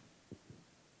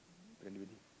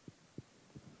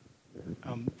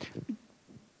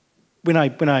 When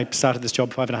I started this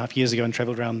job 5.5 years ago and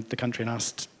travelled around the country and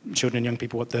asked children and young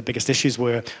people what the biggest issues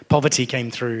were, poverty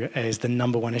came through as the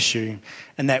 #1 issue,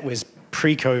 and that was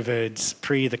pre-COVID,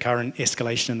 pre the current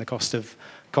escalation in the cost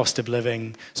of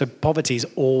living. So poverty's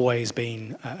always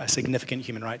been a significant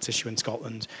human rights issue in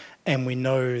Scotland, and we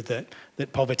know that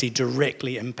poverty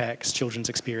directly impacts children's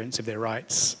experience of their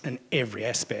rights in every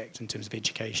aspect, in terms of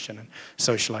education and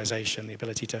socialisation, the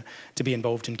ability to be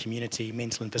involved in community,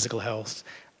 mental and physical health,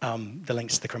 the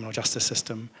links to the criminal justice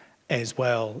system as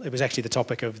well. It was actually the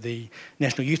topic of the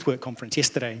National Youth Work Conference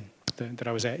yesterday that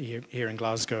I was at here in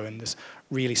Glasgow, and this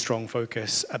really strong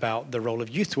focus about the role of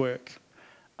youth work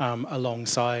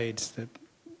alongside the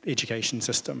education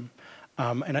system.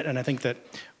 And I think that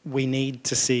we need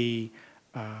to see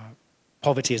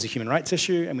poverty as a human rights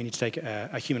issue, and we need to take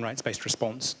a human rights-based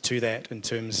response to that in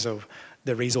terms of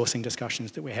the resourcing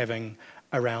discussions that we're having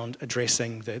around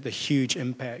addressing the huge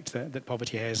impact that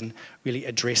poverty has, and really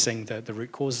addressing the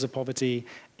root causes of poverty,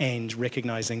 and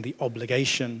recognising the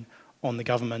obligation on the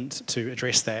government to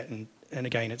address that. And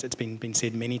again, it's been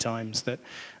said many times that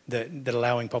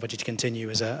allowing poverty to continue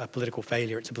is a political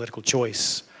failure, it's a political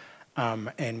choice.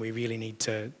 And we really need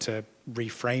to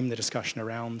reframe the discussion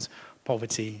around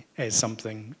poverty as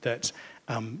something that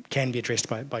can be addressed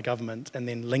by government, and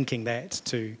then linking that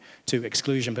to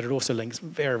exclusion. But it also links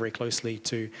very, very closely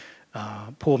to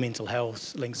poor mental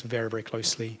health, links very, very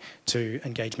closely to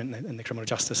engagement in the criminal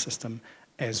justice system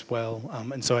as well.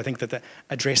 And so I think that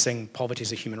addressing poverty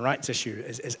as a human rights issue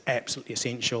is absolutely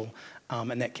essential,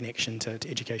 and that connection to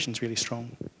education is really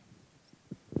strong.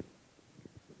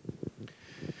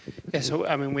 Yeah, so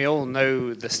I mean, we all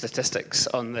know the statistics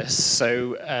on this.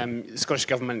 So the Scottish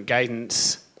Government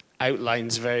guidance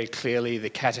outlines very clearly the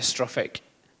catastrophic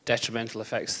detrimental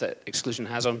effects that exclusion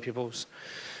has on pupils.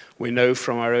 We know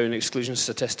from our own exclusion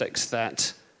statistics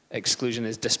that exclusion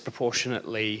is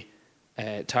disproportionately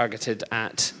targeted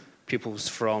at pupils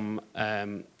from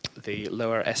the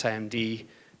lower SIMD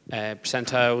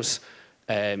percentiles,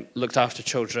 looked after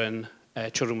children,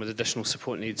 children with additional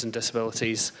support needs and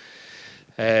disabilities,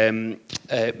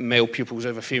 male pupils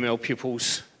over female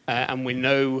pupils, and we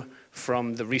know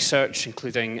from the research,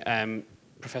 including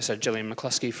Professor Gillian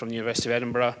McCluskey from the University of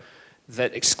Edinburgh,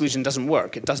 that exclusion doesn't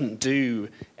work. It doesn't do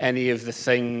any of the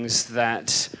things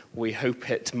that we hope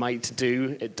it might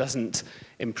do. It doesn't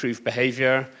improve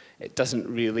behaviour. It doesn't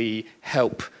really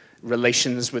help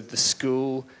relations with the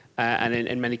school, and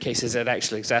in many cases it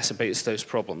actually exacerbates those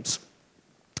problems.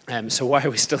 So why are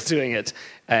we still doing it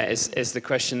is the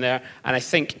question there. And I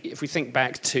think if we think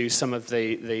back to some of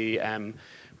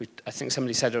I think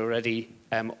somebody said already,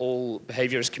 all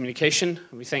behaviour is communication.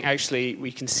 We think actually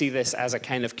we can see this as a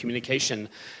kind of communication,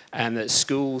 and that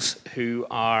schools who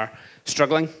are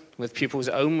struggling with pupils,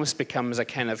 it almost becomes a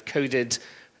kind of coded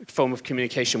form of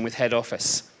communication with head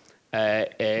office.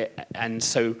 And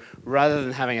so rather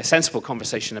than having a sensible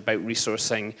conversation about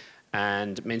resourcing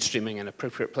and mainstreaming and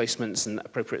appropriate placements and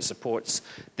appropriate supports,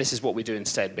 this is what we do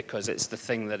instead, because it's the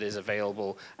thing that is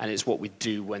available and it's what we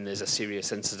do when there's a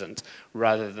serious incident,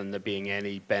 rather than there being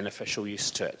any beneficial use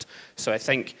to it. So I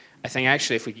think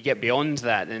actually if we could get beyond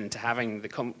that into having the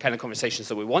kind of conversations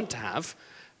that we want to have,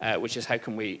 which is how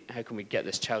can we get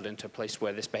this child into a place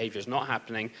where this behaviour is not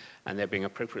happening and they're being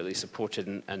appropriately supported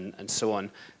and so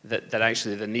on, that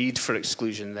actually the need for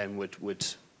exclusion then would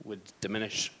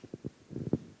diminish.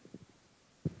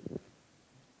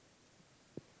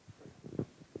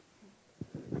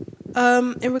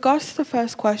 In regards to the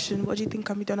first question, what do you think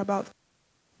can be done about?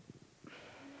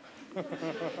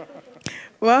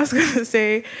 What I was going to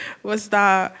say was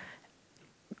that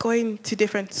going to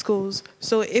different schools.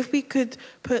 So if we could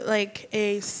put like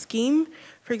a scheme,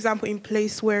 for example, in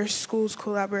place where schools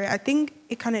collaborate, I think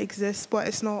it kind of exists, but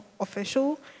it's not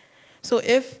official. So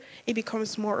if it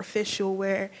becomes more official,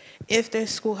 where if the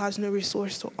school has no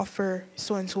resource to offer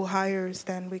so-and-so hires,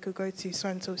 then we could go to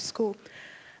so-and-so school.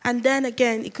 And then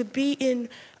again, it could be in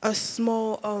a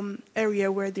small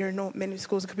area where there are not many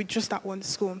schools. It could be just that one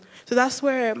school. So that's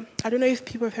where, I don't know if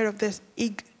people have heard of this,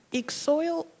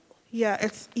 EachOther. Yeah,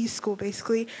 it's e-school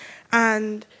basically.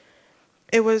 And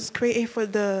it was created for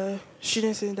the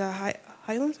students in the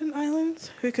Highlands and Islands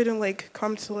who couldn't like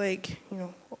come to like, you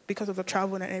know, because of the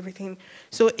travel and everything.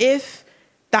 So if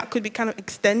that could be kind of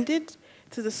extended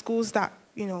to the schools that,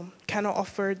 you know, cannot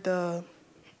offer the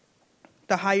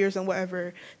hires and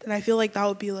whatever, then I feel like that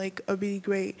would be like a really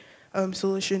great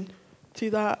solution to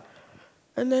that.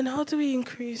 And then how do we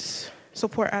increase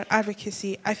support and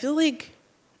advocacy? I feel like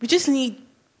we just need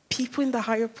people in the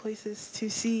higher places to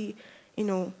see, you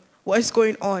know, what is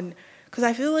going on. Because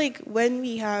I feel like when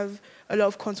we have a lot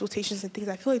of consultations and things,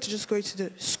 I feel like to just go to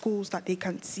the schools that they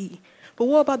can see. But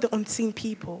what about the unseen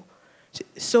people?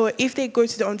 So if they go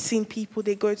to the unseen people,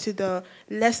 they go to the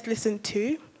less listened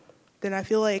to, then I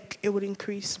feel like it would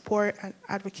increase support and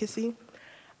advocacy.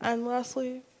 And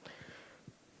lastly,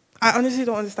 I honestly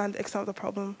don't understand the extent of the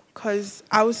problem, because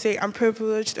I would say I'm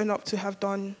privileged enough to have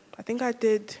done, I think I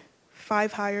did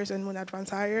 5 hires and 1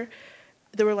 advanced hire.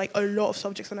 There were like a lot of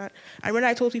subjects on that. And when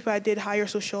I told people I did higher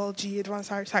sociology, advanced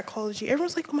higher psychology,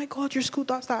 everyone's like, oh my God, your school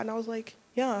does that. And I was like,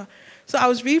 yeah. So I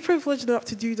was really privileged enough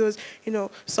to do those, you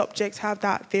know, subjects, have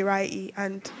that variety.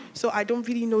 And so I don't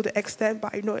really know the extent,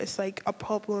 but I know it's like a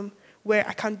problem where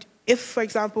I can't, if, for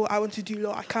example, I want to do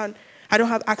law, I don't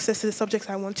have access to the subjects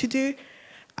I want to do,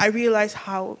 I realize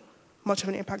how much of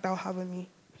an impact that will have on me.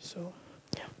 So,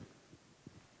 yeah.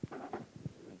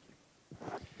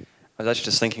 I was actually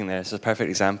just thinking there, it's a perfect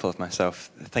example of myself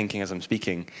thinking as I'm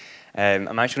speaking.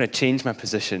 I'm actually going to change my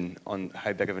position on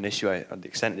how big of an issue, or the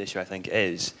extent of the issue I think it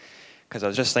is, because I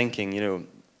was just thinking, you know,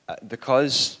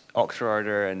 because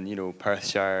Oxfordshire and, you know,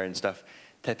 Perthshire and stuff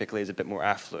typically is a bit more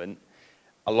affluent,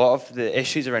 a lot of the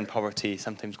issues around poverty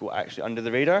sometimes go actually under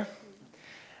the radar,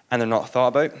 and they're not thought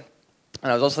about.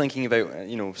 And I was also thinking about,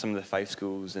 you know, some of the 5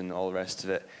 schools and all the rest of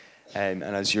it. And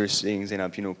as you're saying,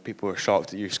 Zainab, you know, people are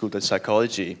shocked that your school does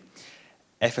psychology.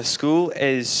 If a school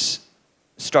is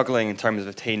struggling in terms of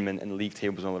attainment and league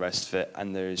tables and all the rest of it,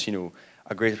 and there's, you know,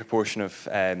 a greater proportion of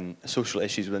social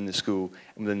issues within the school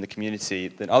and within the community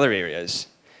than other areas,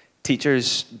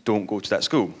 teachers don't go to that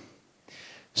school.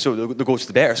 So they'll go to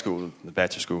the better school,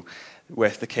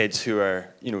 with the kids who are,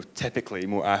 you know, typically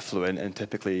more affluent and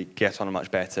typically get on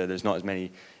much better. There's not as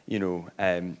many, you know,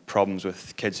 problems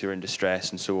with kids who are in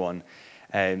distress and so on.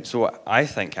 So what I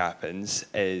think happens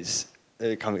is,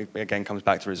 again, comes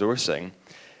back to resourcing.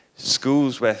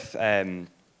 Schools with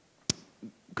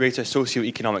greater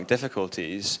socio-economic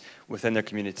difficulties within their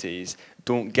communities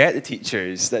don't get the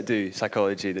teachers that do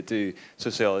psychology, that do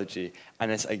sociology, and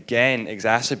this again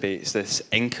exacerbates this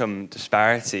income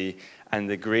disparity and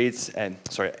the grades,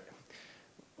 sorry,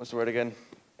 what's the word again?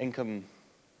 Income,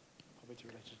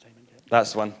 poverty-related attainment gap.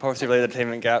 That's the one, poverty-related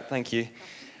attainment gap, thank you.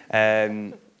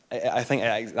 I think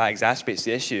that exacerbates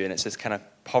the issue, and it's this kind of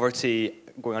poverty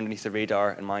going underneath the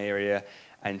radar in my area,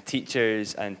 and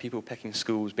teachers and people picking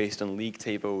schools based on league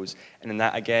tables, and then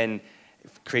that again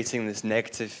creating this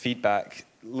negative feedback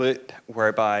loop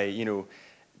whereby, you know,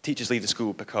 teachers leave the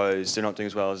school because they're not doing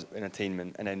as well as in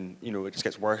attainment, and then, you know, it just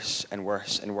gets worse and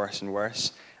worse and worse and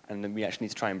worse, and then we actually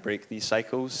need to try and break these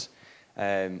cycles,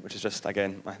 which is just,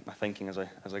 again, my thinking as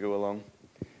I go along.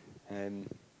 Would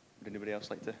anybody else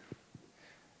like to?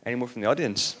 Any more from the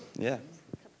audience? Yeah.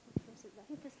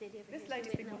 This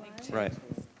lady's been wanting to. Right.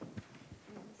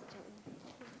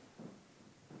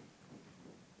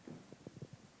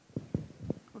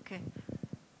 Okay.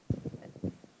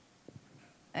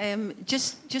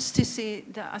 Just to say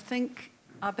that I think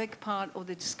a big part of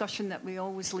the discussion that we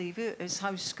always leave out is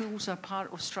how schools are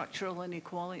part of structural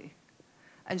inequality.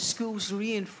 And schools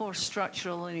reinforce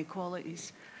structural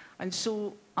inequalities. And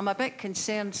so I'm a bit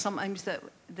concerned sometimes that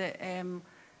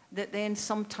then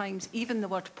sometimes even the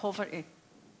word poverty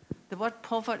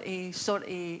sort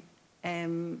of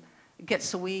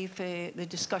gets away from the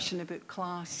discussion about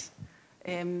class,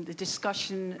 the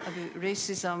discussion about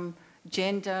racism,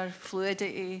 gender,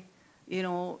 fluidity, you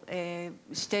know,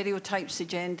 stereotypes of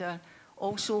gender,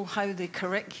 also how the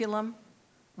curriculum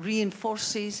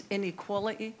reinforces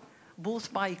inequality,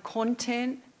 both by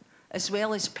content as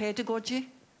well as pedagogy,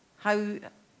 how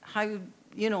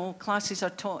you know, classes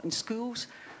are taught in schools.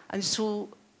 And so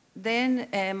then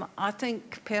I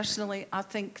think, personally, I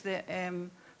think that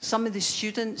some of the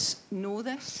students know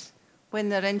this. When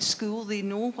they're in school, they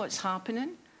know what's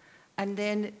happening. And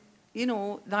then, you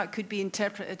know, that could be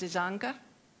interpreted as anger.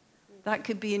 That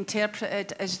could be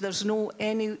interpreted as there's no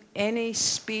any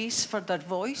space for their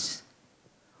voice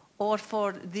or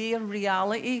for their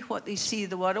reality, what they see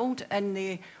the world, and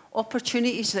the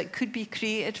opportunities that could be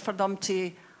created for them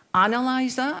to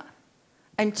analyse that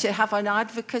and to have an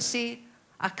advocacy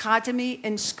academy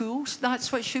in schools.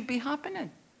 That's what should be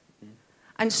happening.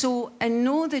 And so, and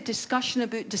know the discussion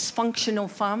about dysfunctional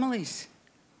families.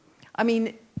 I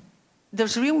mean,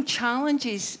 there's real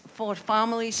challenges for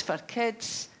families, for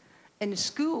kids in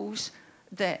schools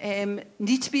that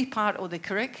need to be part of the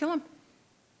curriculum.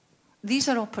 These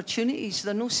are opportunities,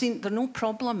 they're no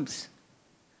problems.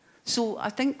 So I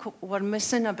think we're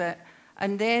missing a bit.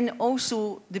 And then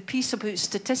also the piece about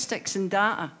statistics and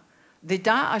data. The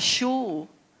data show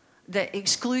that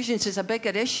exclusions is a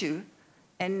bigger issue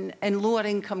in lower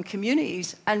income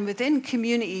communities and within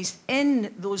communities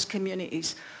in those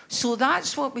communities. So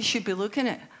that's what we should be looking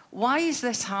at. Why is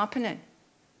this happening?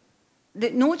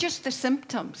 Not just the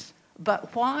symptoms,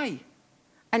 but why?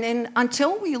 And then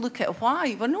until we look at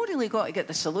why, we're not really got to get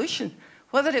the solution.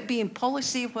 Whether it be in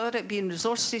policy, whether it be in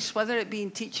resources, whether it be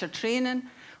in teacher training,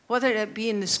 whether it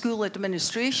be in the school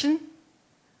administration,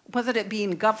 whether it be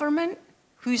in government,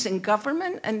 who's in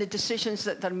government and the decisions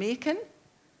that they're making,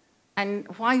 and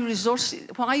why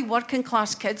working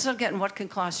class kids are getting working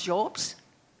class jobs.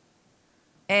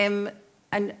 And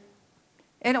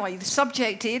anyway, the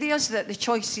subject areas that the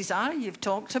choices are, you've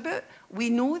talked about, we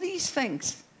know these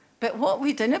things, but what are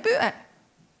we doing about it?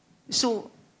 So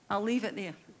I'll leave it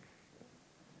there.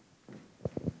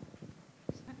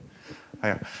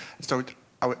 Hiya. So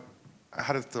I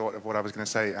had a thought of what I was going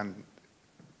to say, and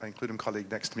my Includem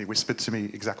colleague next to me whispered to me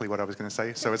exactly what I was going to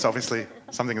say. So it's obviously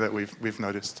something that we've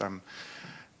noticed.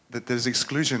 That there's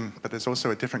exclusion, but there's also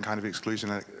a different kind of exclusion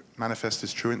that manifests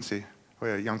as truancy,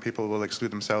 where young people will exclude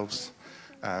themselves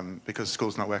because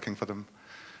school's not working for them.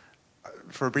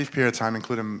 For a brief period of time,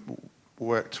 Includem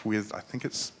worked with, I think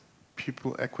it's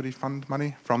Pupil Equity Fund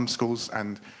money from schools,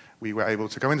 and we were able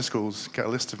to go into schools, get a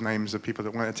list of names of people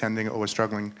that weren't attending or were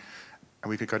struggling, and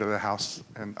we could go to their house.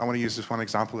 And I want to use this one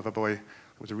example of a boy. It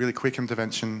was a really quick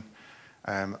intervention.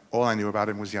 All I knew about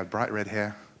him was he had bright red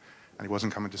hair, and he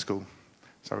wasn't coming to school.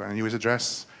 So I knew his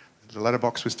address. The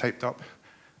letterbox was taped up.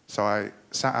 So I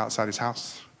sat outside his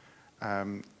house, a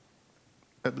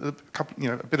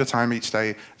bit of time each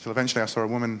day, until eventually I saw a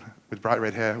woman with bright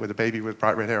red hair, with a baby with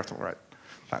bright red hair. I thought, right,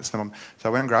 that's the mum. So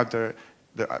I went and grabbed her.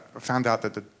 I found out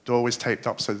that the door was taped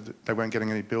up so that they weren't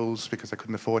getting any bills because they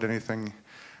couldn't afford anything.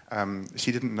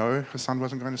 She didn't know her son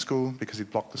wasn't going to school because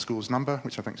he'd blocked the school's number,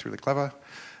 which I think is really clever.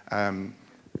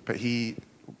 But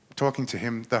talking to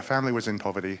him, their family was in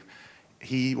poverty.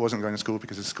 He wasn't going to school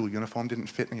because his school uniform didn't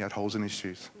fit and he had holes in his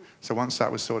shoes. So once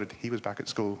that was sorted, he was back at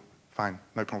school, fine,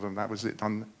 no problem. That was it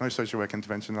done. No social work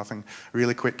intervention, nothing.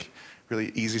 Really quick,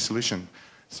 really easy solution.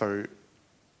 So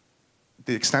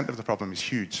the extent of the problem is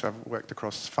huge. I've worked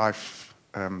across Fife,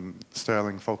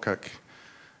 Stirling, Falkirk,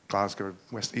 Glasgow,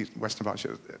 Western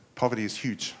Berkshire. Poverty is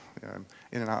huge.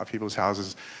 In and out of people's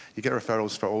houses. You get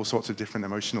referrals for all sorts of different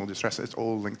emotional distress. It's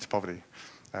all linked to poverty.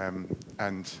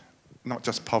 And not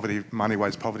just poverty,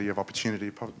 money-wise poverty of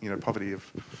opportunity, poverty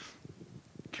of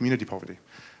community poverty.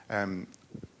 And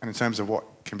in terms of what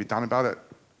can be done about it,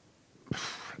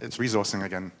 it's resourcing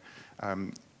again.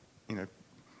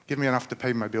 Give me enough to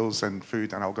pay my bills and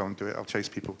food and I'll go and do it. I'll chase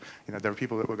people. There are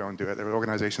people that will go and do it. There are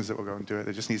organizations that will go and do it.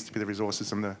 There just needs to be the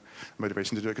resources and the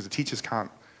motivation to do it because the teachers can't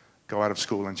go out of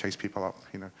school and chase people up.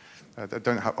 They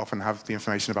don't often have the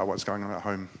information about what's going on at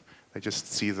home. They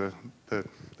just see the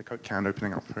Coke can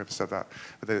opening up, whoever said that.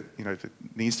 But it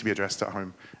needs to be addressed at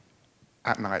home,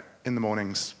 at night, in the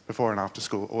mornings, before and after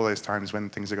school, all those times when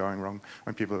things are going wrong,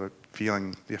 when people are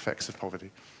feeling the effects of poverty.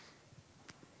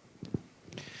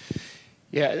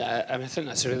 Yeah, I think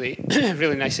that's a really,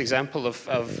 really nice example of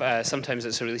sometimes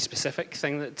it's a really specific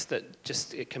thing that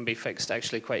just it can be fixed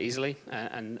actually quite easily,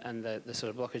 and the sort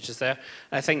of blockage is there.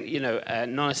 And I think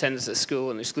non-attendance at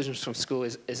school and exclusions from school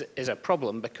is a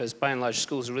problem, because by and large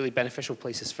schools are really beneficial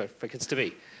places for kids to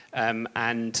be,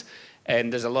 and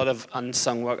there's a lot of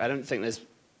unsung work. I don't think there's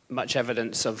much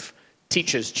evidence of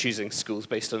teachers choosing schools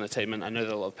based on attainment. I know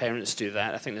that a lot of parents do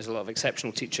that. I think there's a lot of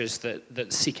exceptional teachers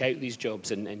that seek out these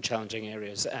jobs in challenging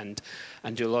areas and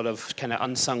do a lot of kind of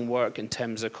unsung work in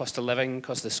terms of cost of living,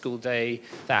 cost of the school day.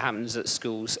 That happens at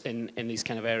schools in these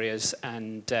kind of areas,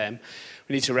 and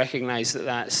we need to recognise that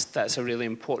that's a really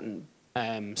important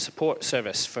support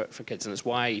service for kids, and it's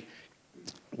why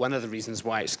one of the reasons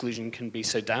why exclusion can be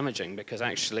so damaging, because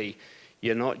actually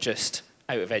you're not just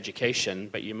out of education,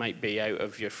 but you might be out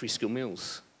of your free school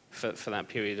meals for that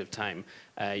period of time.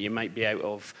 You might be out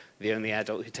of the only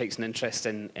adult who takes an interest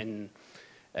in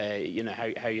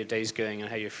how your day's going and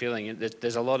how you're feeling.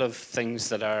 There's a lot of things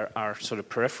that are sort of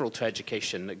peripheral to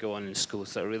education that go on in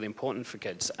schools that are really important for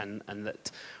kids, and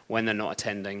that when they're not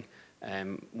attending,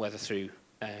 whether through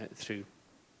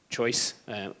choice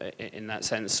in that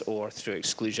sense or through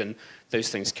exclusion, those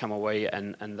things come away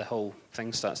and the whole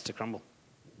thing starts to crumble.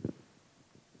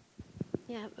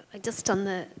 Yeah, just on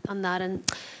that,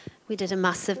 and we did a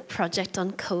massive project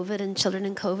on COVID and children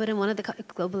in COVID, and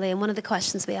globally, and one of the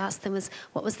questions we asked them was,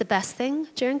 what was the best thing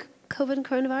during COVID and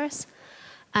coronavirus?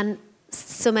 And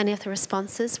so many of the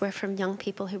responses were from young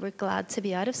people who were glad to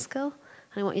be out of school.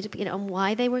 And I want you to, on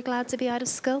why they were glad to be out of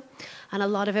school. And a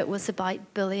lot of it was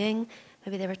about bullying.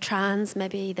 Maybe they were trans,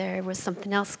 maybe there was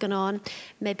something else going on,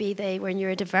 maybe they were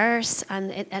neurodiverse,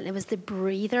 and it was the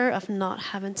breather of not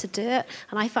having to do it.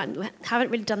 And I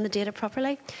haven't really done the data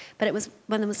properly, but it was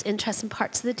one of the most interesting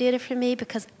parts of the data for me,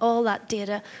 because all that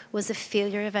data was a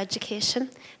failure of education.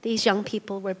 These young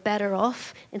people were better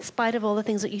off, in spite of all the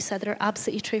things that you said that are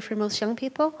absolutely true for most young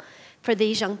people. For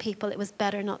these young people, it was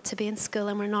better not to be in school,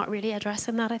 and we're not really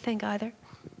addressing that, I think, either.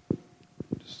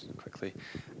 Just quickly.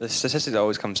 The statistic that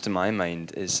always comes to my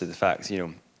mind is the fact,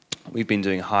 we've been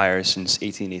doing hires since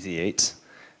 1888.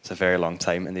 It's a very long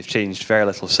time, and they've changed very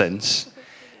little since.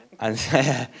 And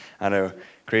I know,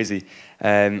 crazy.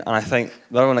 And I think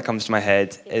the other one that comes to my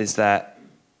head is that,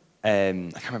 I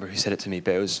can't remember who said it to me,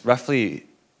 but it was roughly,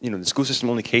 the school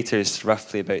system only caters to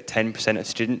roughly about 10% of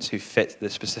students who fit the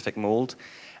specific mould.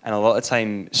 And a lot of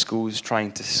time, schools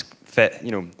trying to fit,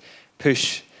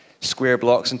 push square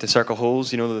blocks into circle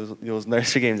holes, those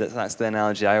nursery games, that's the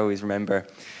analogy I always remember.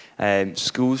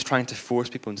 Schools trying to force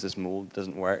people into this mould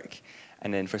doesn't work.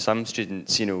 And then for some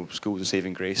students, schools are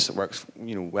saving grace, it works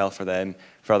well for them.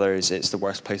 For others, it's the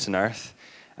worst place on earth.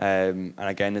 And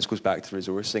again, this goes back to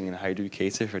resourcing and how do we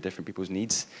cater for different people's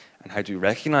needs, and how do we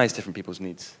recognise different people's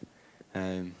needs.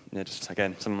 Just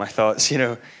again, some of my thoughts,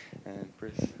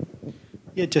 Bruce.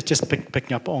 Yeah, just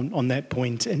picking up on that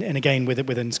point, and again,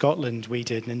 within Scotland, we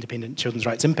did an independent children's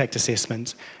rights impact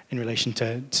assessment in relation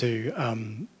to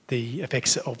the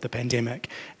effects of the pandemic,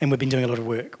 and we've been doing a lot of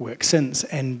work since.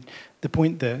 And the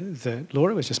point that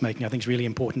Laura was just making, I think, is really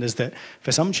important, is that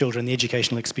for some children, the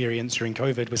educational experience during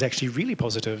COVID was actually really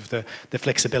positive. The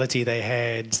flexibility they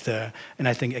had, and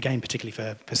I think again, particularly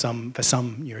for some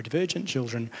neurodivergent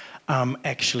children,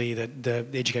 actually the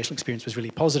educational experience was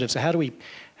really positive. So how do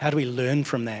we learn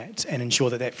from that and ensure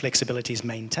that flexibility is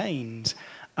maintained?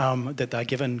 That they're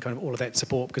given kind of all of that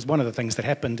support, because one of the things that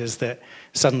happened is that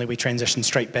suddenly we transitioned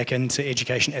straight back into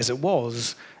education as it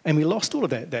was, and we lost all of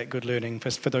that good learning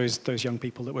for those young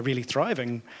people that were really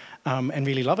thriving and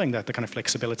really loving the kind of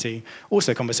flexibility.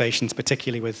 Also conversations,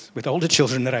 particularly with older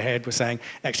children that I had, were saying,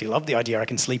 I actually love the idea I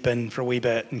can sleep in for a wee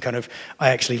bit, and kind of I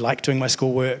actually like doing my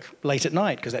schoolwork late at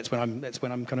night, because that's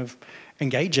when I'm kind of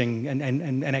engaging,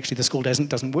 and actually the school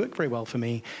doesn't work very well for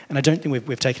me. And I don't think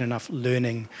we've taken enough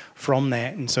learning from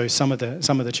that. And so some of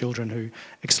the children who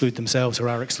exclude themselves or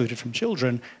are excluded from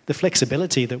children, the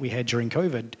flexibility that we had during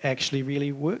COVID actually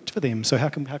really worked for them. So how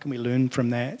can we learn from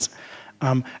that?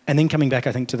 And then coming back,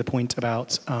 I think, to the point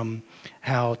about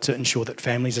how to ensure that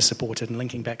families are supported, and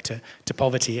linking back to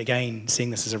poverty, again,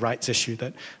 seeing this as a rights issue,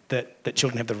 that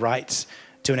children have the rights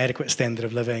to an adequate standard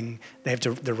of living, they have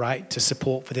the right to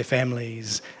support for their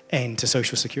families and to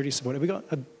social security support. Have we got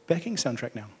a backing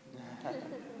soundtrack now?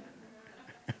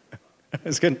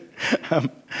 That's good. I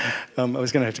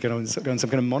was going to have to go on some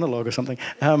kind of monologue or something.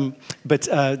 But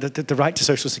the right to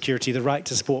social security, the right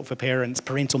to support for parents,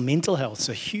 parental mental health is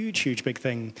a huge big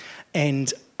thing.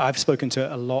 And I've spoken to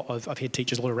I've had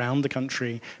teachers all around the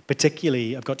country,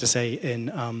 particularly, I've got to say, in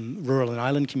rural and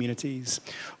island communities,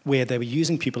 where they were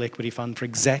using Pupil Equity Fund for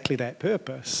exactly that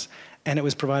purpose. And it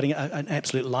was providing an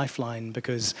absolute lifeline,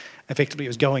 because effectively it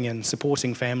was going in,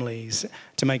 supporting families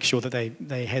to make sure that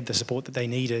they had the support that they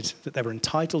needed, that they were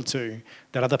entitled to,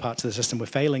 that other parts of the system were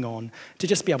failing on, to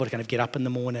just be able to kind of get up in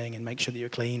the morning and make sure that you're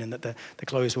clean and that the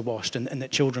clothes were washed, and that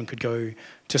children could go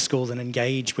to school and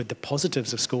engage with the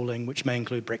positives of schooling, which may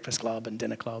include breakfast club and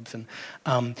dinner clubs, and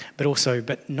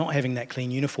but not having that clean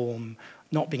uniform,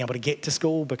 not being able to get to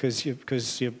school because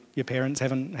your parents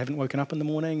haven't woken up in the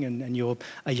morning, and you're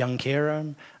a young carer.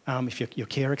 If your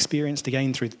care experienced,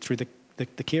 again, through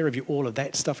the care of you, all of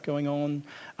that stuff going on.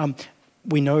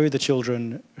 We know the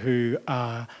children who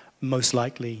are most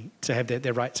likely to have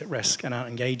their rights at risk and aren't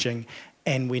engaging,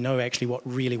 and we know actually what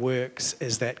really works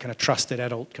is that kind of trusted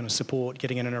adult kind of support,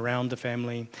 getting in and around the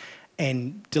family,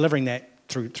 and delivering that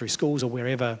through schools or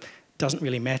wherever. Doesn't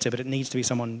really matter, but it needs to be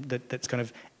someone that's kind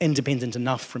of independent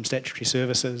enough from statutory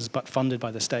services but funded by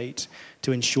the state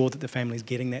to ensure that the family's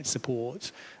getting that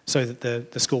support, so that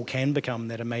the school can become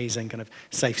that amazing kind of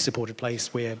safe, supported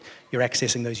place where you're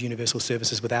accessing those universal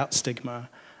services without stigma.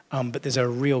 But there's a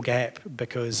real gap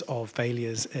because of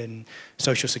failures in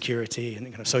social security and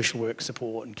kind of social work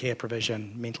support and care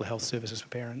provision, mental health services for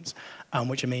parents,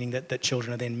 which are meaning that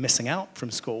children are then missing out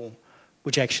from school,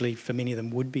 which actually for many of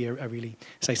them would be a really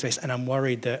safe space. And I'm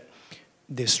worried that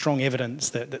there's strong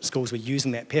evidence that schools were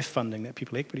using that PEF funding, that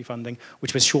pupil equity funding,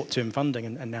 which was short-term funding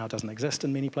and now doesn't exist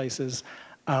in many places,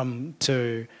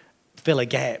 to fill a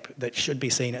gap that should be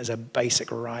seen as a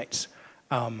basic right,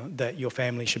 that your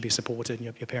family should be supported and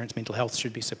your parents' mental health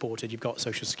should be supported. You've got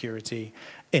social security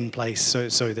in place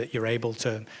so that you're able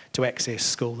to access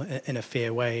school in a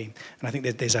fair way. And I think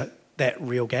that there's that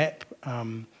real gap.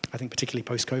 I think particularly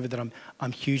post-COVID that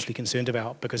I'm hugely concerned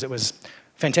about, because it was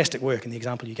fantastic work, and the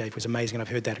example you gave was amazing, and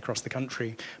I've heard that across the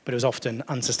country, but it was often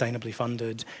unsustainably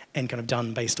funded and kind of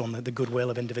done based on the goodwill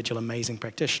of individual amazing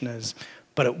practitioners,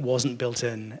 but it wasn't built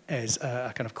in as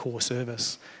a kind of core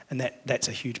service, and that's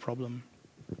a huge problem.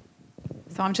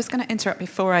 So I'm just going to interrupt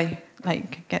before I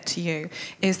get to you,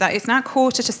 is that it's now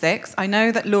 6:45. I know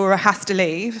that Laura has to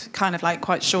leave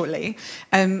quite shortly.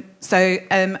 So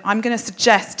I'm going to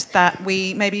suggest that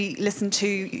we maybe listen to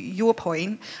your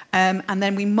point, and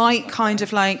then we might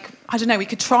I don't know, we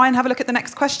could try and have a look at the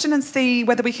next question and see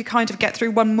whether we could get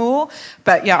through one more.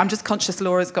 But yeah, I'm just conscious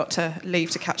Laura's got to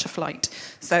leave to catch a flight.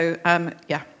 So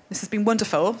yeah, this has been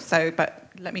wonderful. But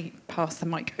let me pass the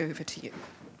mic over to you.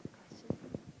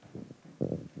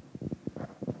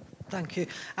 Thank you.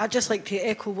 I'd just like to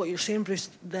echo what you're saying, Bruce.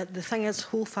 The thing is,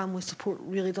 whole family support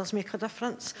really does make a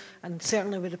difference, and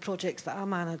certainly with the projects that I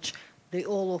manage, they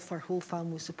all offer whole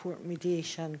family support,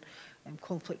 mediation,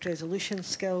 conflict resolution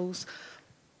skills.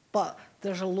 But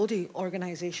there's a load of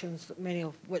organisations, many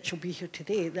of which will be here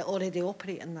today, that already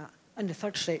operate in that, in the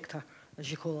third sector,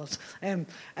 as you call us. And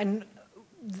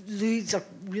these are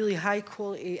really high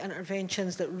quality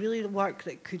interventions that really work,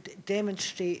 that could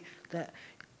demonstrate that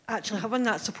actually having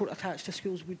that support attached to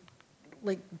schools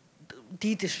would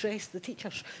de-distress the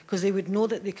teachers, because they would know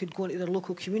that they could go into their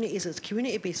local communities. It's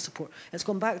community-based support. It's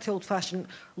gone back to old-fashioned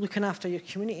looking after your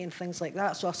community and things like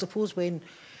that. So I suppose when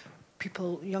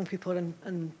young people are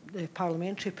in the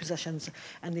parliamentary positions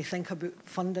and they think about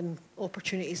funding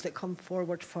opportunities that come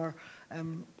forward for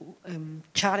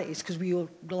charities, because we all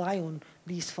rely on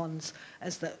these funds,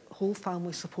 is that whole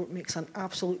family support makes an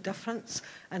absolute difference.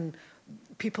 And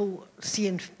people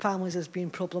seeing families as being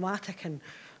problematic and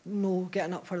no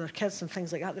getting up for their kids and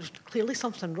things like that, there's clearly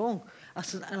something wrong.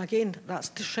 And again, that's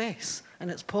distress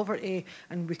and it's poverty,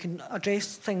 and we can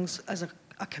address things as a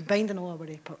combining all our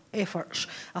efforts,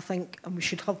 I think, and we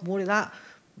should have more of that,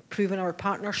 proving our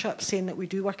partnerships, saying that we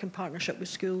do work in partnership with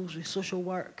schools, with social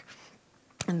work,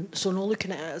 and so not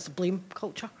looking at it as a blame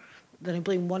culture. Then I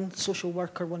blame one social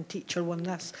worker, one teacher, one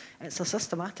this. It's a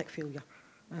systematic failure.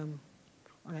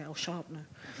 All right, I'll shut up now.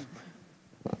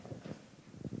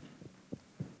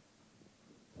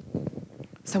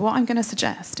 So what I'm going to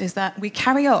suggest is that we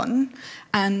carry on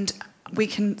and we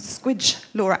can squidge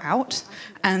Laura out,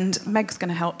 and Meg's going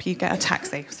to help you get a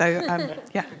taxi. So,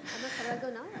 yeah.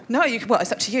 No, well,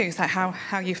 it's up to you. It's like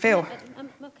how you feel. I'm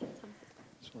okay, Tom.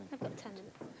 I've got 10 minutes.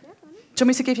 Do you want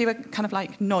me to give you a kind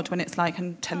of nod when it's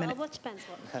in 10 minutes? I'll watch Ben's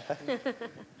watch.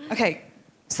 Okay,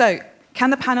 so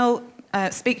can the panel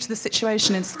speak to the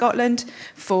situation in Scotland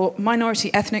for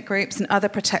minority ethnic groups and other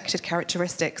protected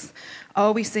characteristics?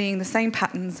 Are we seeing the same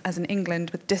patterns as in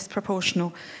England with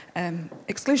disproportional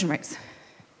exclusion rates?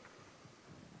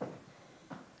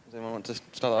 Does anyone want to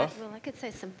start off? Well, I could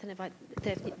say something about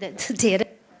the data.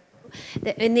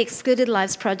 In the Excluded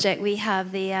Lives project, we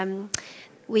have been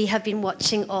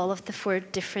watching all of the 4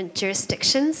 different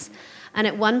jurisdictions, And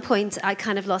at one point, I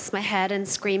kind of lost my head and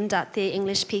screamed at the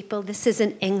English people, this is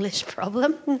an English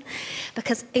problem,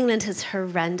 because England is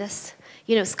horrendous.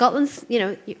 You know, Scotland's, you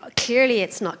know, clearly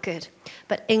it's not good,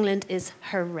 but England is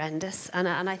horrendous. And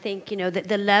I think, you know,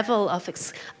 the level of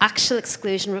actual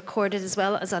exclusion recorded as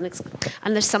well as and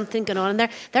there's something going on. And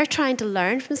they're trying to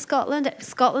learn from Scotland.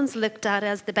 Scotland's looked at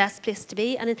as the best place to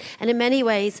be. And in many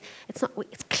ways, it's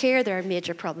clear there are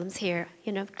major problems here,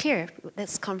 you know, clear,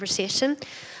 this conversation.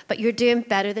 But you're doing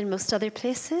better than most other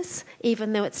places,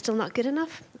 even though it's still not good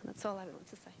enough. That's all I want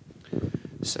to say.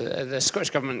 So the Scottish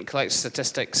Government collects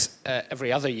statistics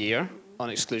every other year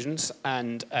on exclusions,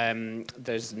 and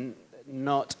there's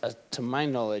not, to my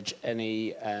knowledge,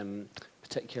 any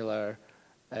particular,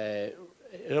 it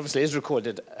obviously is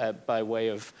recorded by way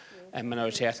of a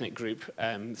minority ethnic group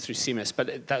through CMIS,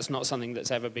 but that's not something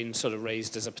that's ever been sort of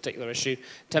raised as a particular issue.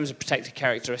 In terms of protected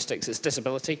characteristics, it's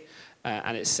disability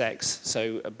and it's sex.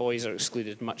 So boys are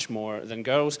excluded much more than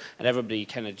girls, and everybody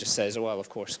kind of just says, oh, well, of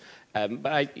course.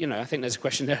 But I think there's a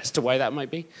question there as to why that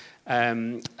might be. I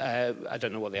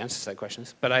don't know what the answer to that question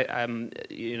is, but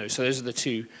so those are the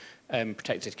two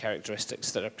protected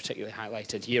characteristics that are particularly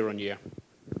highlighted year on year.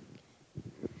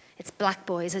 It's black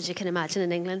boys, as you can imagine,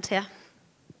 in England, yeah.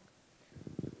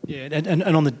 Yeah, and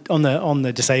on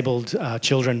the disabled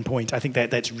children point, I think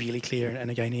that's really clear. And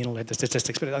again, Ian will have the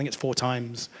statistics, but I think it's 4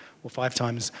 times or 5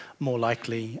 times more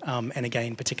likely. And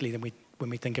again, particularly when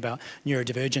we think about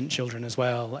neurodivergent children as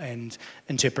well, and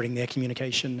interpreting their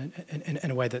communication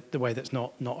in a way that's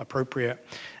not appropriate.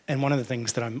 And one of the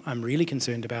things that I'm really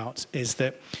concerned about is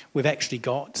that we've actually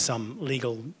got some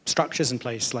legal structures in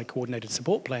place, like coordinated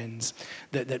support plans,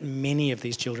 that many of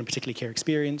these children, particularly care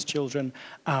experienced children,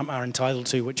 are entitled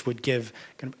to, which would give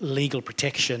kind of legal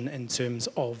protection in terms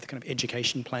of the kind of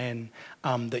education plan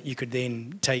that you could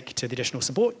then take to the Additional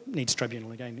Support Needs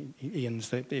Tribunal. Again, Ian's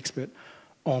the expert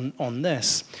on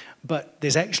this, but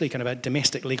there's actually kind of a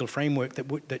domestic legal framework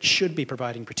that should be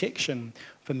providing protection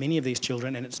for many of these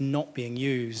children, and it's not being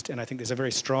used. And I think there's a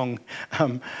very strong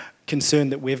concern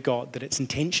that we've got that it's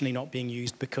intentionally not being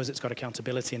used because it's got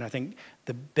accountability. And I think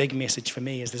the big message for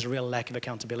me is there's a real lack of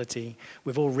accountability.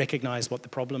 We've all recognised what the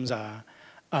problems are,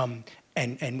 and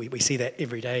we see that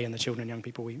every day in the children and young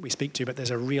people we speak to, but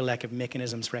there's a real lack of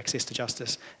mechanisms for access to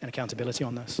justice and accountability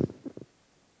on this.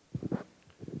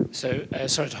 So,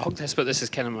 sorry to hog this, but this is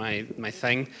kind of my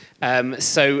thing. One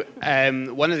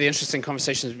of the interesting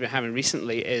conversations we've been having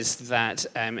recently is that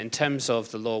in terms of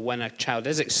the law, when a child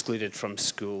is excluded from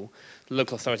school, the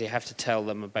local authority have to tell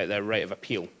them about their right of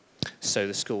appeal. So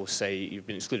the school will say, you've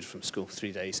been excluded from school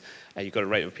 3 days, you've got a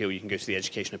right of appeal, you can go to the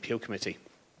Education Appeal Committee.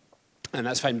 And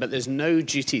that's fine, but there's no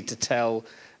duty to tell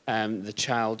the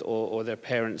child or their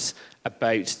parents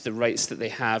about the rights that they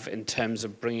have in terms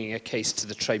of bringing a case to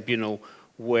the tribunal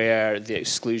where the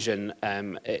exclusion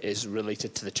is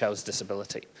related to the child's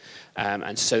disability.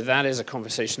 And so that is a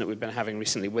conversation that we've been having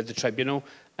recently with the tribunal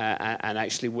and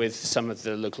actually with some of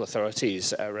the local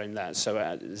authorities around that. So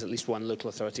there's at least one local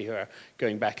authority who are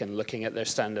going back and looking at their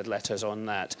standard letters on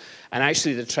that. And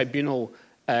actually the tribunal,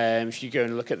 if you go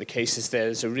and look at the cases,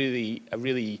 there's a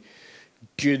really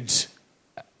good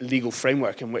legal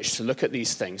framework in which to look at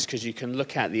these things, because you can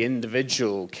look at the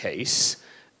individual case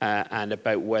and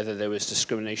about whether there was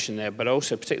discrimination there, but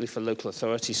also particularly for local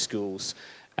authority schools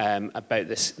about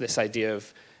this idea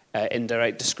of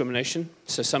indirect discrimination.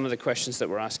 So some of the questions that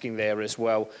we're asking there is,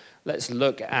 well, let's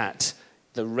look at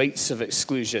the rates of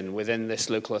exclusion within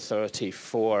this local authority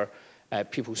for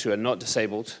pupils who are not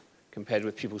disabled compared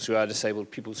with pupils who are disabled,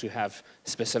 pupils who have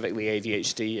specifically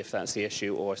ADHD, if that's the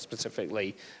issue, or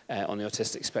specifically on the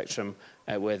autistic spectrum,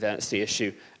 where that's the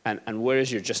issue, and where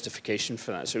is your justification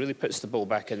for that? So it really puts the ball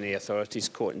back in the authorities'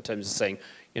 court in terms of saying,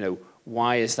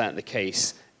 why is that the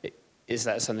case? Is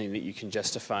that something that you can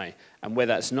justify? And where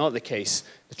that's not the case,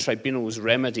 the tribunal's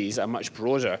remedies are much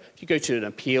broader. If you go to an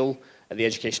appeal at the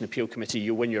Education Appeal Committee,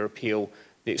 you win your appeal,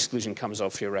 the exclusion comes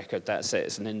off your record, that's it,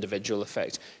 it's an individual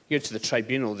effect. You go to the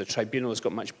tribunal has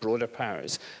got much broader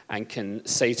powers and can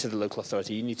say to the local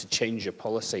authority, you need to change your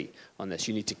policy on this,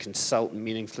 you need to consult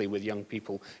meaningfully with young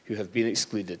people who have been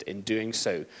excluded. In doing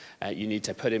so, you need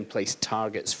to put in place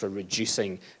targets for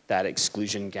reducing that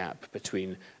exclusion gap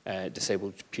between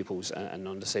disabled pupils and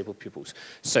non-disabled pupils.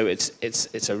 So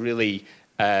it's a really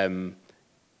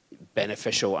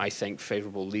beneficial, I think,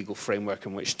 favourable legal framework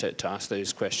in which to ask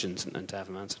those questions and to have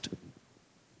them answered.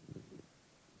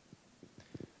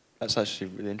 That's actually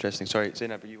really interesting. Sorry,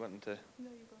 Zainab, are you wanting to? No,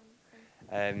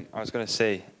 you're going. I was going to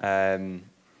say,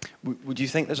 would you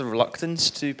think there's a reluctance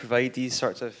to provide these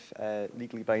sorts of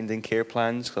legally binding care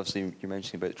plans? 'Cause obviously you're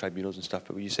mentioning about tribunals and stuff,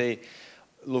 but would you say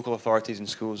local authorities and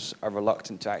schools are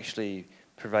reluctant to actually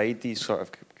provide these sort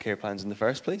of care plans in the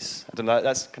first place? I don't know,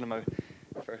 that's kind of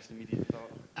my first immediate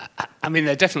thought. I mean,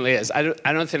 there definitely is. I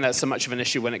don't think that's so much of an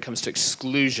issue when it comes to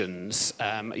exclusions.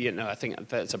 You know, I think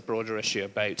that's a broader issue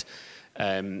about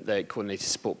the coordinated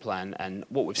support plan, and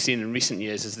what we've seen in recent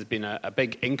years is there's been a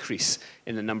big increase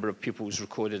in the number of pupils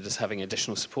recorded as having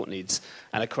additional support needs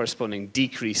and a corresponding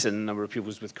decrease in the number of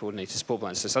pupils with coordinated support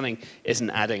plans. So something isn't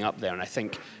adding up there, and I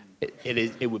think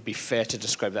it would be fair to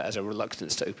describe that as a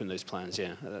reluctance to open those plans.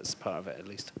 Yeah, that's part of it at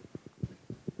least.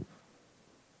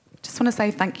 Just want to say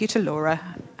thank you to Laura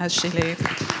as she leaves.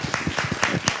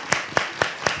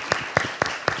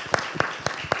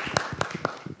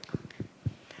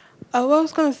 What I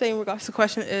was going to say in regards to the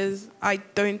question is I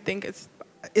don't think it's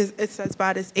as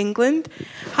bad as England.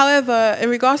 However, in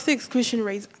regards to the exclusion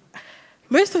rates,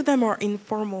 most of them are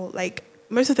informal. Like,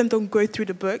 most of them don't go through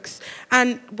the books.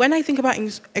 And when I think about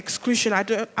exclusion,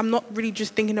 I'm not really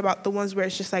just thinking about the ones where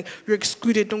it's just like, you're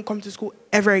excluded, don't come to school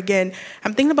ever again.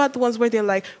 I'm thinking about the ones where they're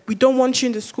like, we don't want you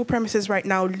in the school premises right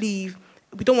now, leave.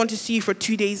 We don't want to see you for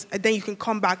 2 days, and then you can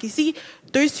come back. You see,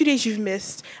 those 2 days you've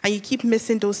missed, and you keep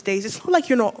missing those days, it's not like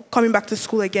you're not coming back to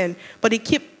school again, but they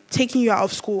keep taking you out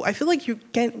of school. I feel like you're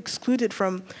getting excluded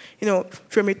from,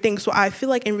 from your thing. So I feel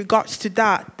like in regards to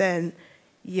that, then,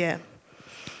 yeah.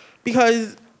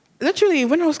 Because literally,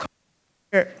 when I was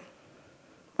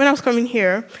coming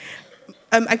here,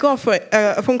 I got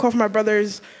a phone call from my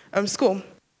brother's school.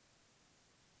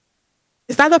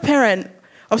 Is that the parent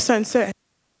of so-and-so?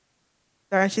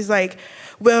 And she's like,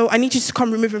 well, I need you to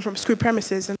come remove him from school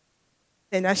premises.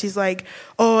 And she's like,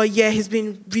 oh, yeah, he's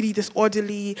been really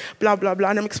disorderly, blah, blah, blah.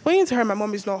 And I'm explaining to her my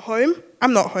mom is not home.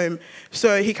 I'm not home.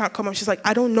 So he can't come up. She's like,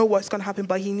 I don't know what's going to happen,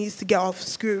 but he needs to get off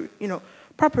school,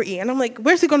 property. And I'm like,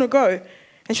 where's he going to go?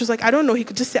 And she was like, I don't know. He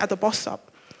could just sit at the bus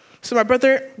stop. So my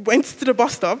brother went to the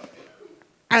bus stop,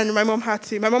 and my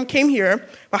mom came here,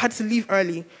 but had to leave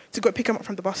early to go pick him up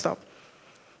from the bus stop.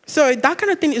 So that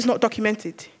kind of thing is not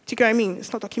documented. Do you get what I mean?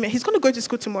 It's not documented. He's going to go to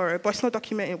school tomorrow, but it's not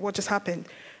documented what just happened.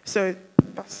 So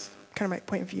that's kind of my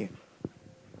point of view.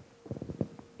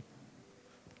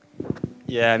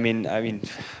 Yeah, I mean, I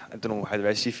don't know how the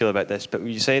rest of you feel about this, but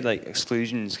you say like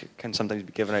exclusions can sometimes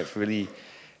be given out for really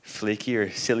flaky or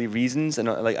silly reasons, and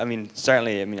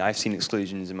certainly, I've seen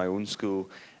exclusions in my own school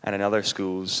and in other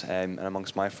schools, and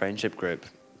amongst my friendship group.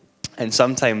 And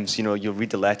sometimes, you'll read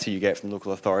the letter you get from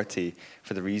local authority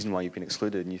for the reason why you've been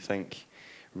excluded, and you think,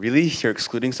 really, you're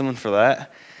excluding someone for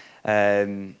that?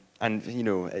 And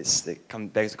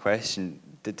it begs the question: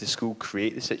 did the school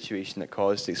create the situation that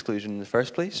caused the exclusion in the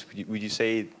first place? Would you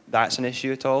say that's an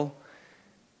issue at all?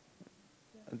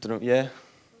 I don't know. Yeah.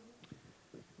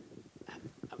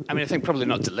 I think probably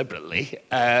not deliberately,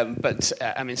 but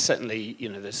certainly,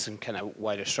 there's some kind of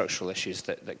wider structural issues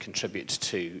that contribute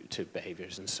to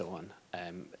behaviours and so on.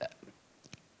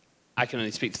 I can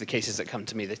only speak to the cases that come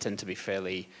to me. They tend to be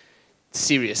fairly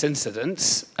serious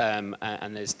incidents, and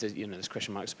there's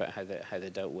question marks about how they're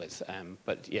dealt with.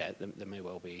 But yeah, there may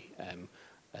well be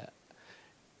the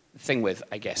thing with,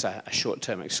 I guess, a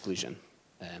short-term exclusion.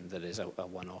 That is a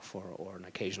one-off or an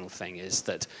occasional thing is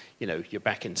that, you're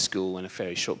back in school in a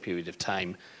very short period of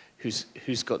time.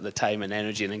 Who's got the time and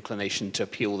energy and inclination to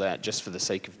appeal that just for the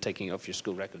sake of taking it off your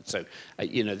school record? So,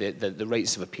 the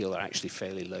rates of appeal are actually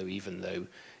fairly low, even though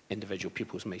individual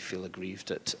pupils may feel aggrieved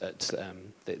at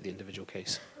the individual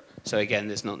case. So again,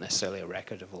 there's not necessarily a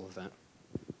record of all of that.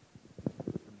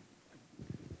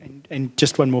 And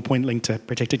just one more point linked to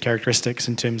protected characteristics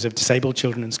in terms of disabled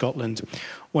children in Scotland.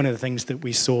 One of the things that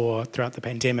we saw throughout the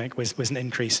pandemic was an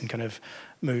increase in kind of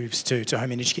moves to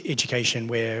home education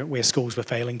where schools were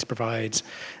failing to provide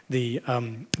the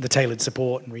tailored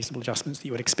support and reasonable adjustments that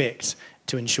you would expect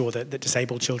to ensure that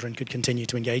disabled children could continue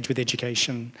to engage with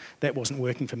education. That wasn't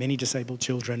working for many disabled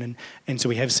children, and so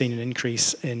we have seen an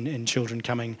increase in children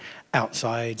coming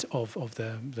outside of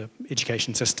the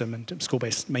education system and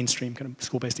school-based, mainstream kind of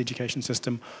school-based education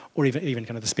system, or even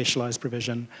kind of the specialised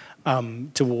provision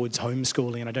towards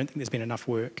homeschooling. And I don't think there's been enough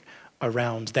work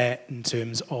around that in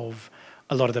terms of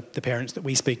a lot of the parents that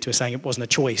we speak to are saying it wasn't a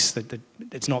choice, that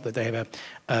it's not that they have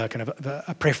a kind of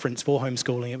a preference for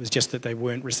homeschooling, it was just that they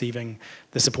weren't receiving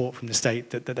the support from the state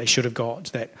that they should have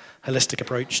got. That holistic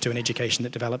approach to an education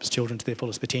that develops children to their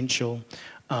fullest potential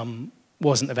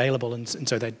wasn't available, and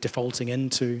so they're defaulting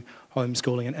into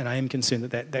homeschooling, and I am concerned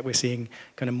that we're seeing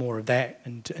kind of more of that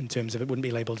in terms of it wouldn't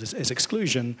be labelled as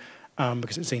exclusion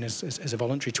because it's seen as a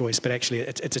voluntary choice, but actually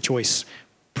it's a choice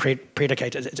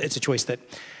predicated, it's a choice that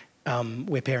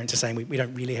where parents are saying we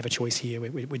don't really have a choice here.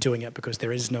 We're doing it because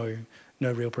there is no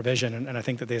real provision, and I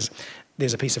think that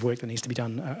there's a piece of work that needs to be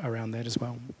done around that as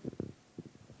well.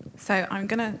 So I'm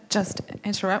going to just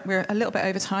interrupt. We're a little bit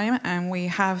over time, and we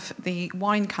have the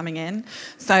wine coming in.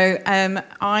 So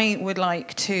I would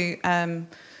like to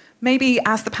maybe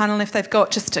ask the panel if they've got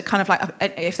just to kind of like,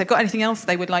 if they've got anything else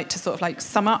they would like to sort of like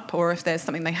sum up, or if there's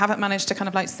something they haven't managed to kind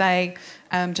of like say,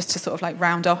 just to sort of like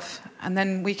round off, and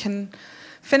then we can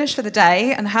finish for the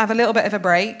day and have a little bit of a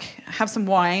break, have some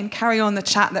wine, carry on the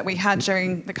chat that we had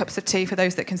during the cups of tea for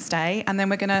those that can stay, and then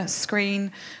we're going to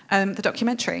screen the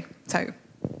documentary. So.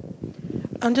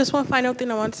 And just one final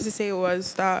thing I wanted to say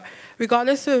was that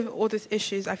regardless of all these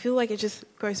issues, I feel like it just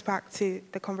goes back to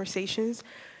the conversations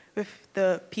with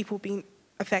the people being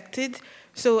affected.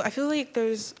 So I feel like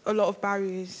there's a lot of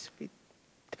barriers with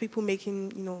the people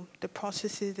making, you know, the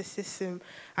processes, the system,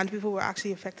 and the people who are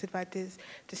actually affected by these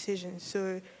decisions.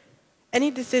 So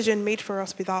any decision made for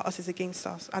us without us is against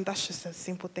us, and that's just a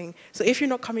simple thing. So if you're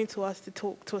not coming to us to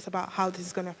talk to us about how this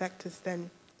is going to affect us, then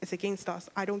it's against us.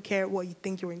 I don't care what you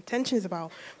think your intention is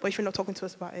about, but if you're not talking to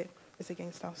us about it, it's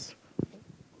against us.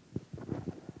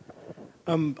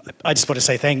 I just want to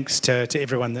say thanks to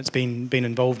everyone that's been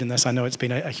involved in this. I know it's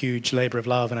been a huge labour of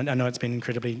love, and I know it's been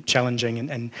incredibly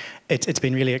challenging, and it's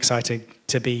been really exciting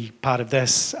to be part of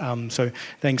this. So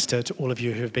thanks to all of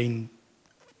you who have been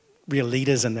real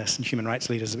leaders in this, and human rights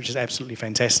leaders, which is absolutely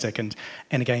fantastic. And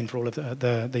again, for all of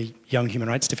the young human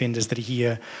rights defenders that are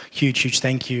here, huge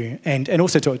thank you. And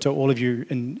also to all of you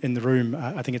in the room,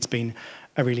 I think it's been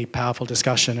a really powerful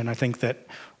discussion, and I think that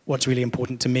what's really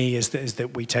important to me is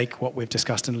that we take what we've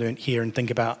discussed and learnt here and think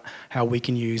about how we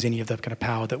can use any of the kind of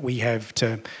power that we have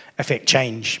to affect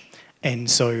change. And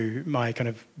so my kind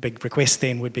of big request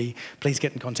then would be, please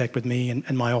get in contact with me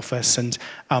and my office and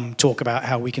talk about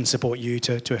how we can support you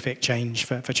to affect change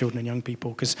for children and young people,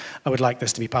 because I would like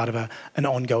this to be part of an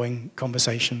ongoing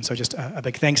conversation. So just a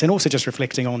big thanks. And also just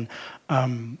reflecting on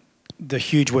the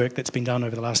huge work that's been done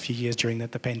over the last few years during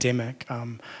the pandemic.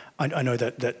 I know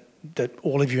that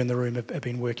all of you in the room have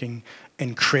been working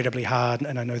incredibly hard,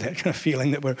 and I know that kind of feeling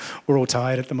that we're all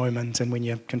tired at the moment, and when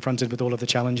you're confronted with all of the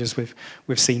challenges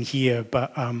we've seen here.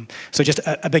 But so just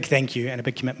a big thank you and a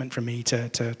big commitment from me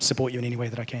to support you in any way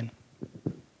that I can.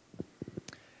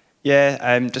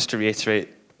 Yeah, just to reiterate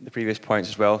the previous points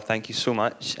as well, thank you so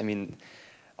much. I mean,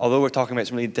 although we're talking about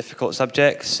some really difficult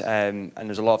subjects, and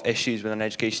there's a lot of issues within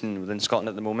education within Scotland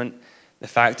at the moment, the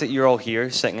fact that you're all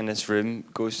here sitting in this room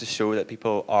goes to show that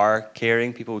people are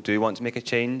caring, people do want to make a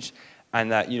change,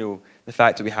 and that, you know, the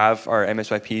fact that we have our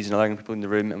MSYPs and other young people in the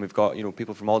room, and we've got, you know,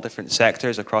 people from all different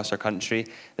sectors across our country,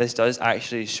 this does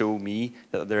actually show me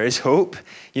that there is hope.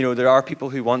 You know, there are people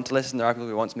who want to listen, there are people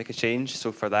who want to make a change,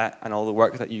 so for that and all the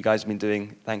work that you guys have been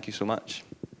doing, thank you so much.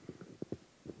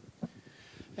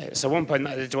 So one point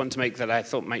that I did want to make that I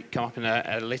thought might come up in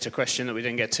a later question that we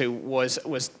didn't get to was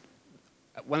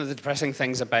one of the depressing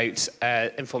things about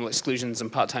informal exclusions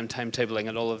and part-time timetabling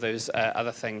and all of those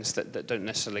other things that don't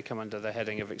necessarily come under the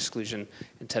heading of exclusion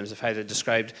in terms of how they're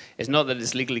described is not that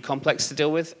it's legally complex to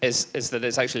deal with, is that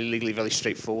it's actually legally very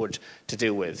straightforward to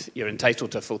deal with. You're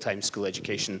entitled to a full-time school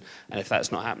education, and if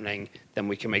that's not happening, then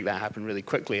we can make that happen really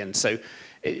quickly. And so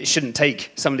it shouldn't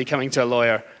take somebody coming to a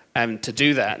lawyer to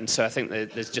do that. And so I think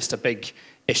that there's just a big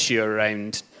issue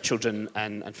around children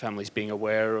and families being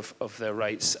aware of their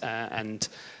rights and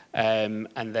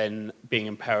then being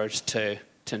empowered to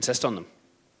insist on them.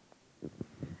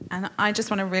 And I just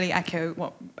want to really echo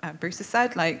what Bruce has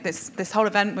said. Like this whole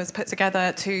event was put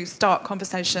together to start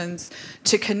conversations,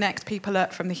 to connect people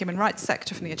up from the human rights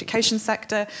sector, from the education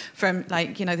sector, from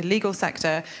the legal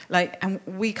sector. And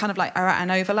we kind of are at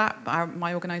an overlap,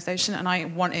 my organisation, and I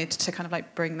wanted to kind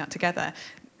of bring that together.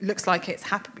 Looks like it's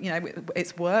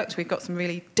it's worked. We've got some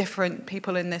really different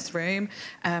people in this room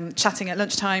chatting at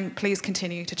lunchtime. Please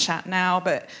continue to chat now,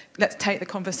 but let's take the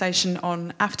conversation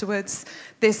on afterwards.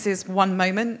 This is one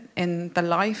moment in the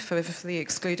life of the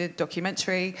Excluded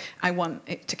documentary. I want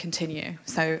it to continue.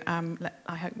 So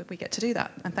I hope that we get to do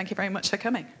that. And thank you very much for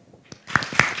coming.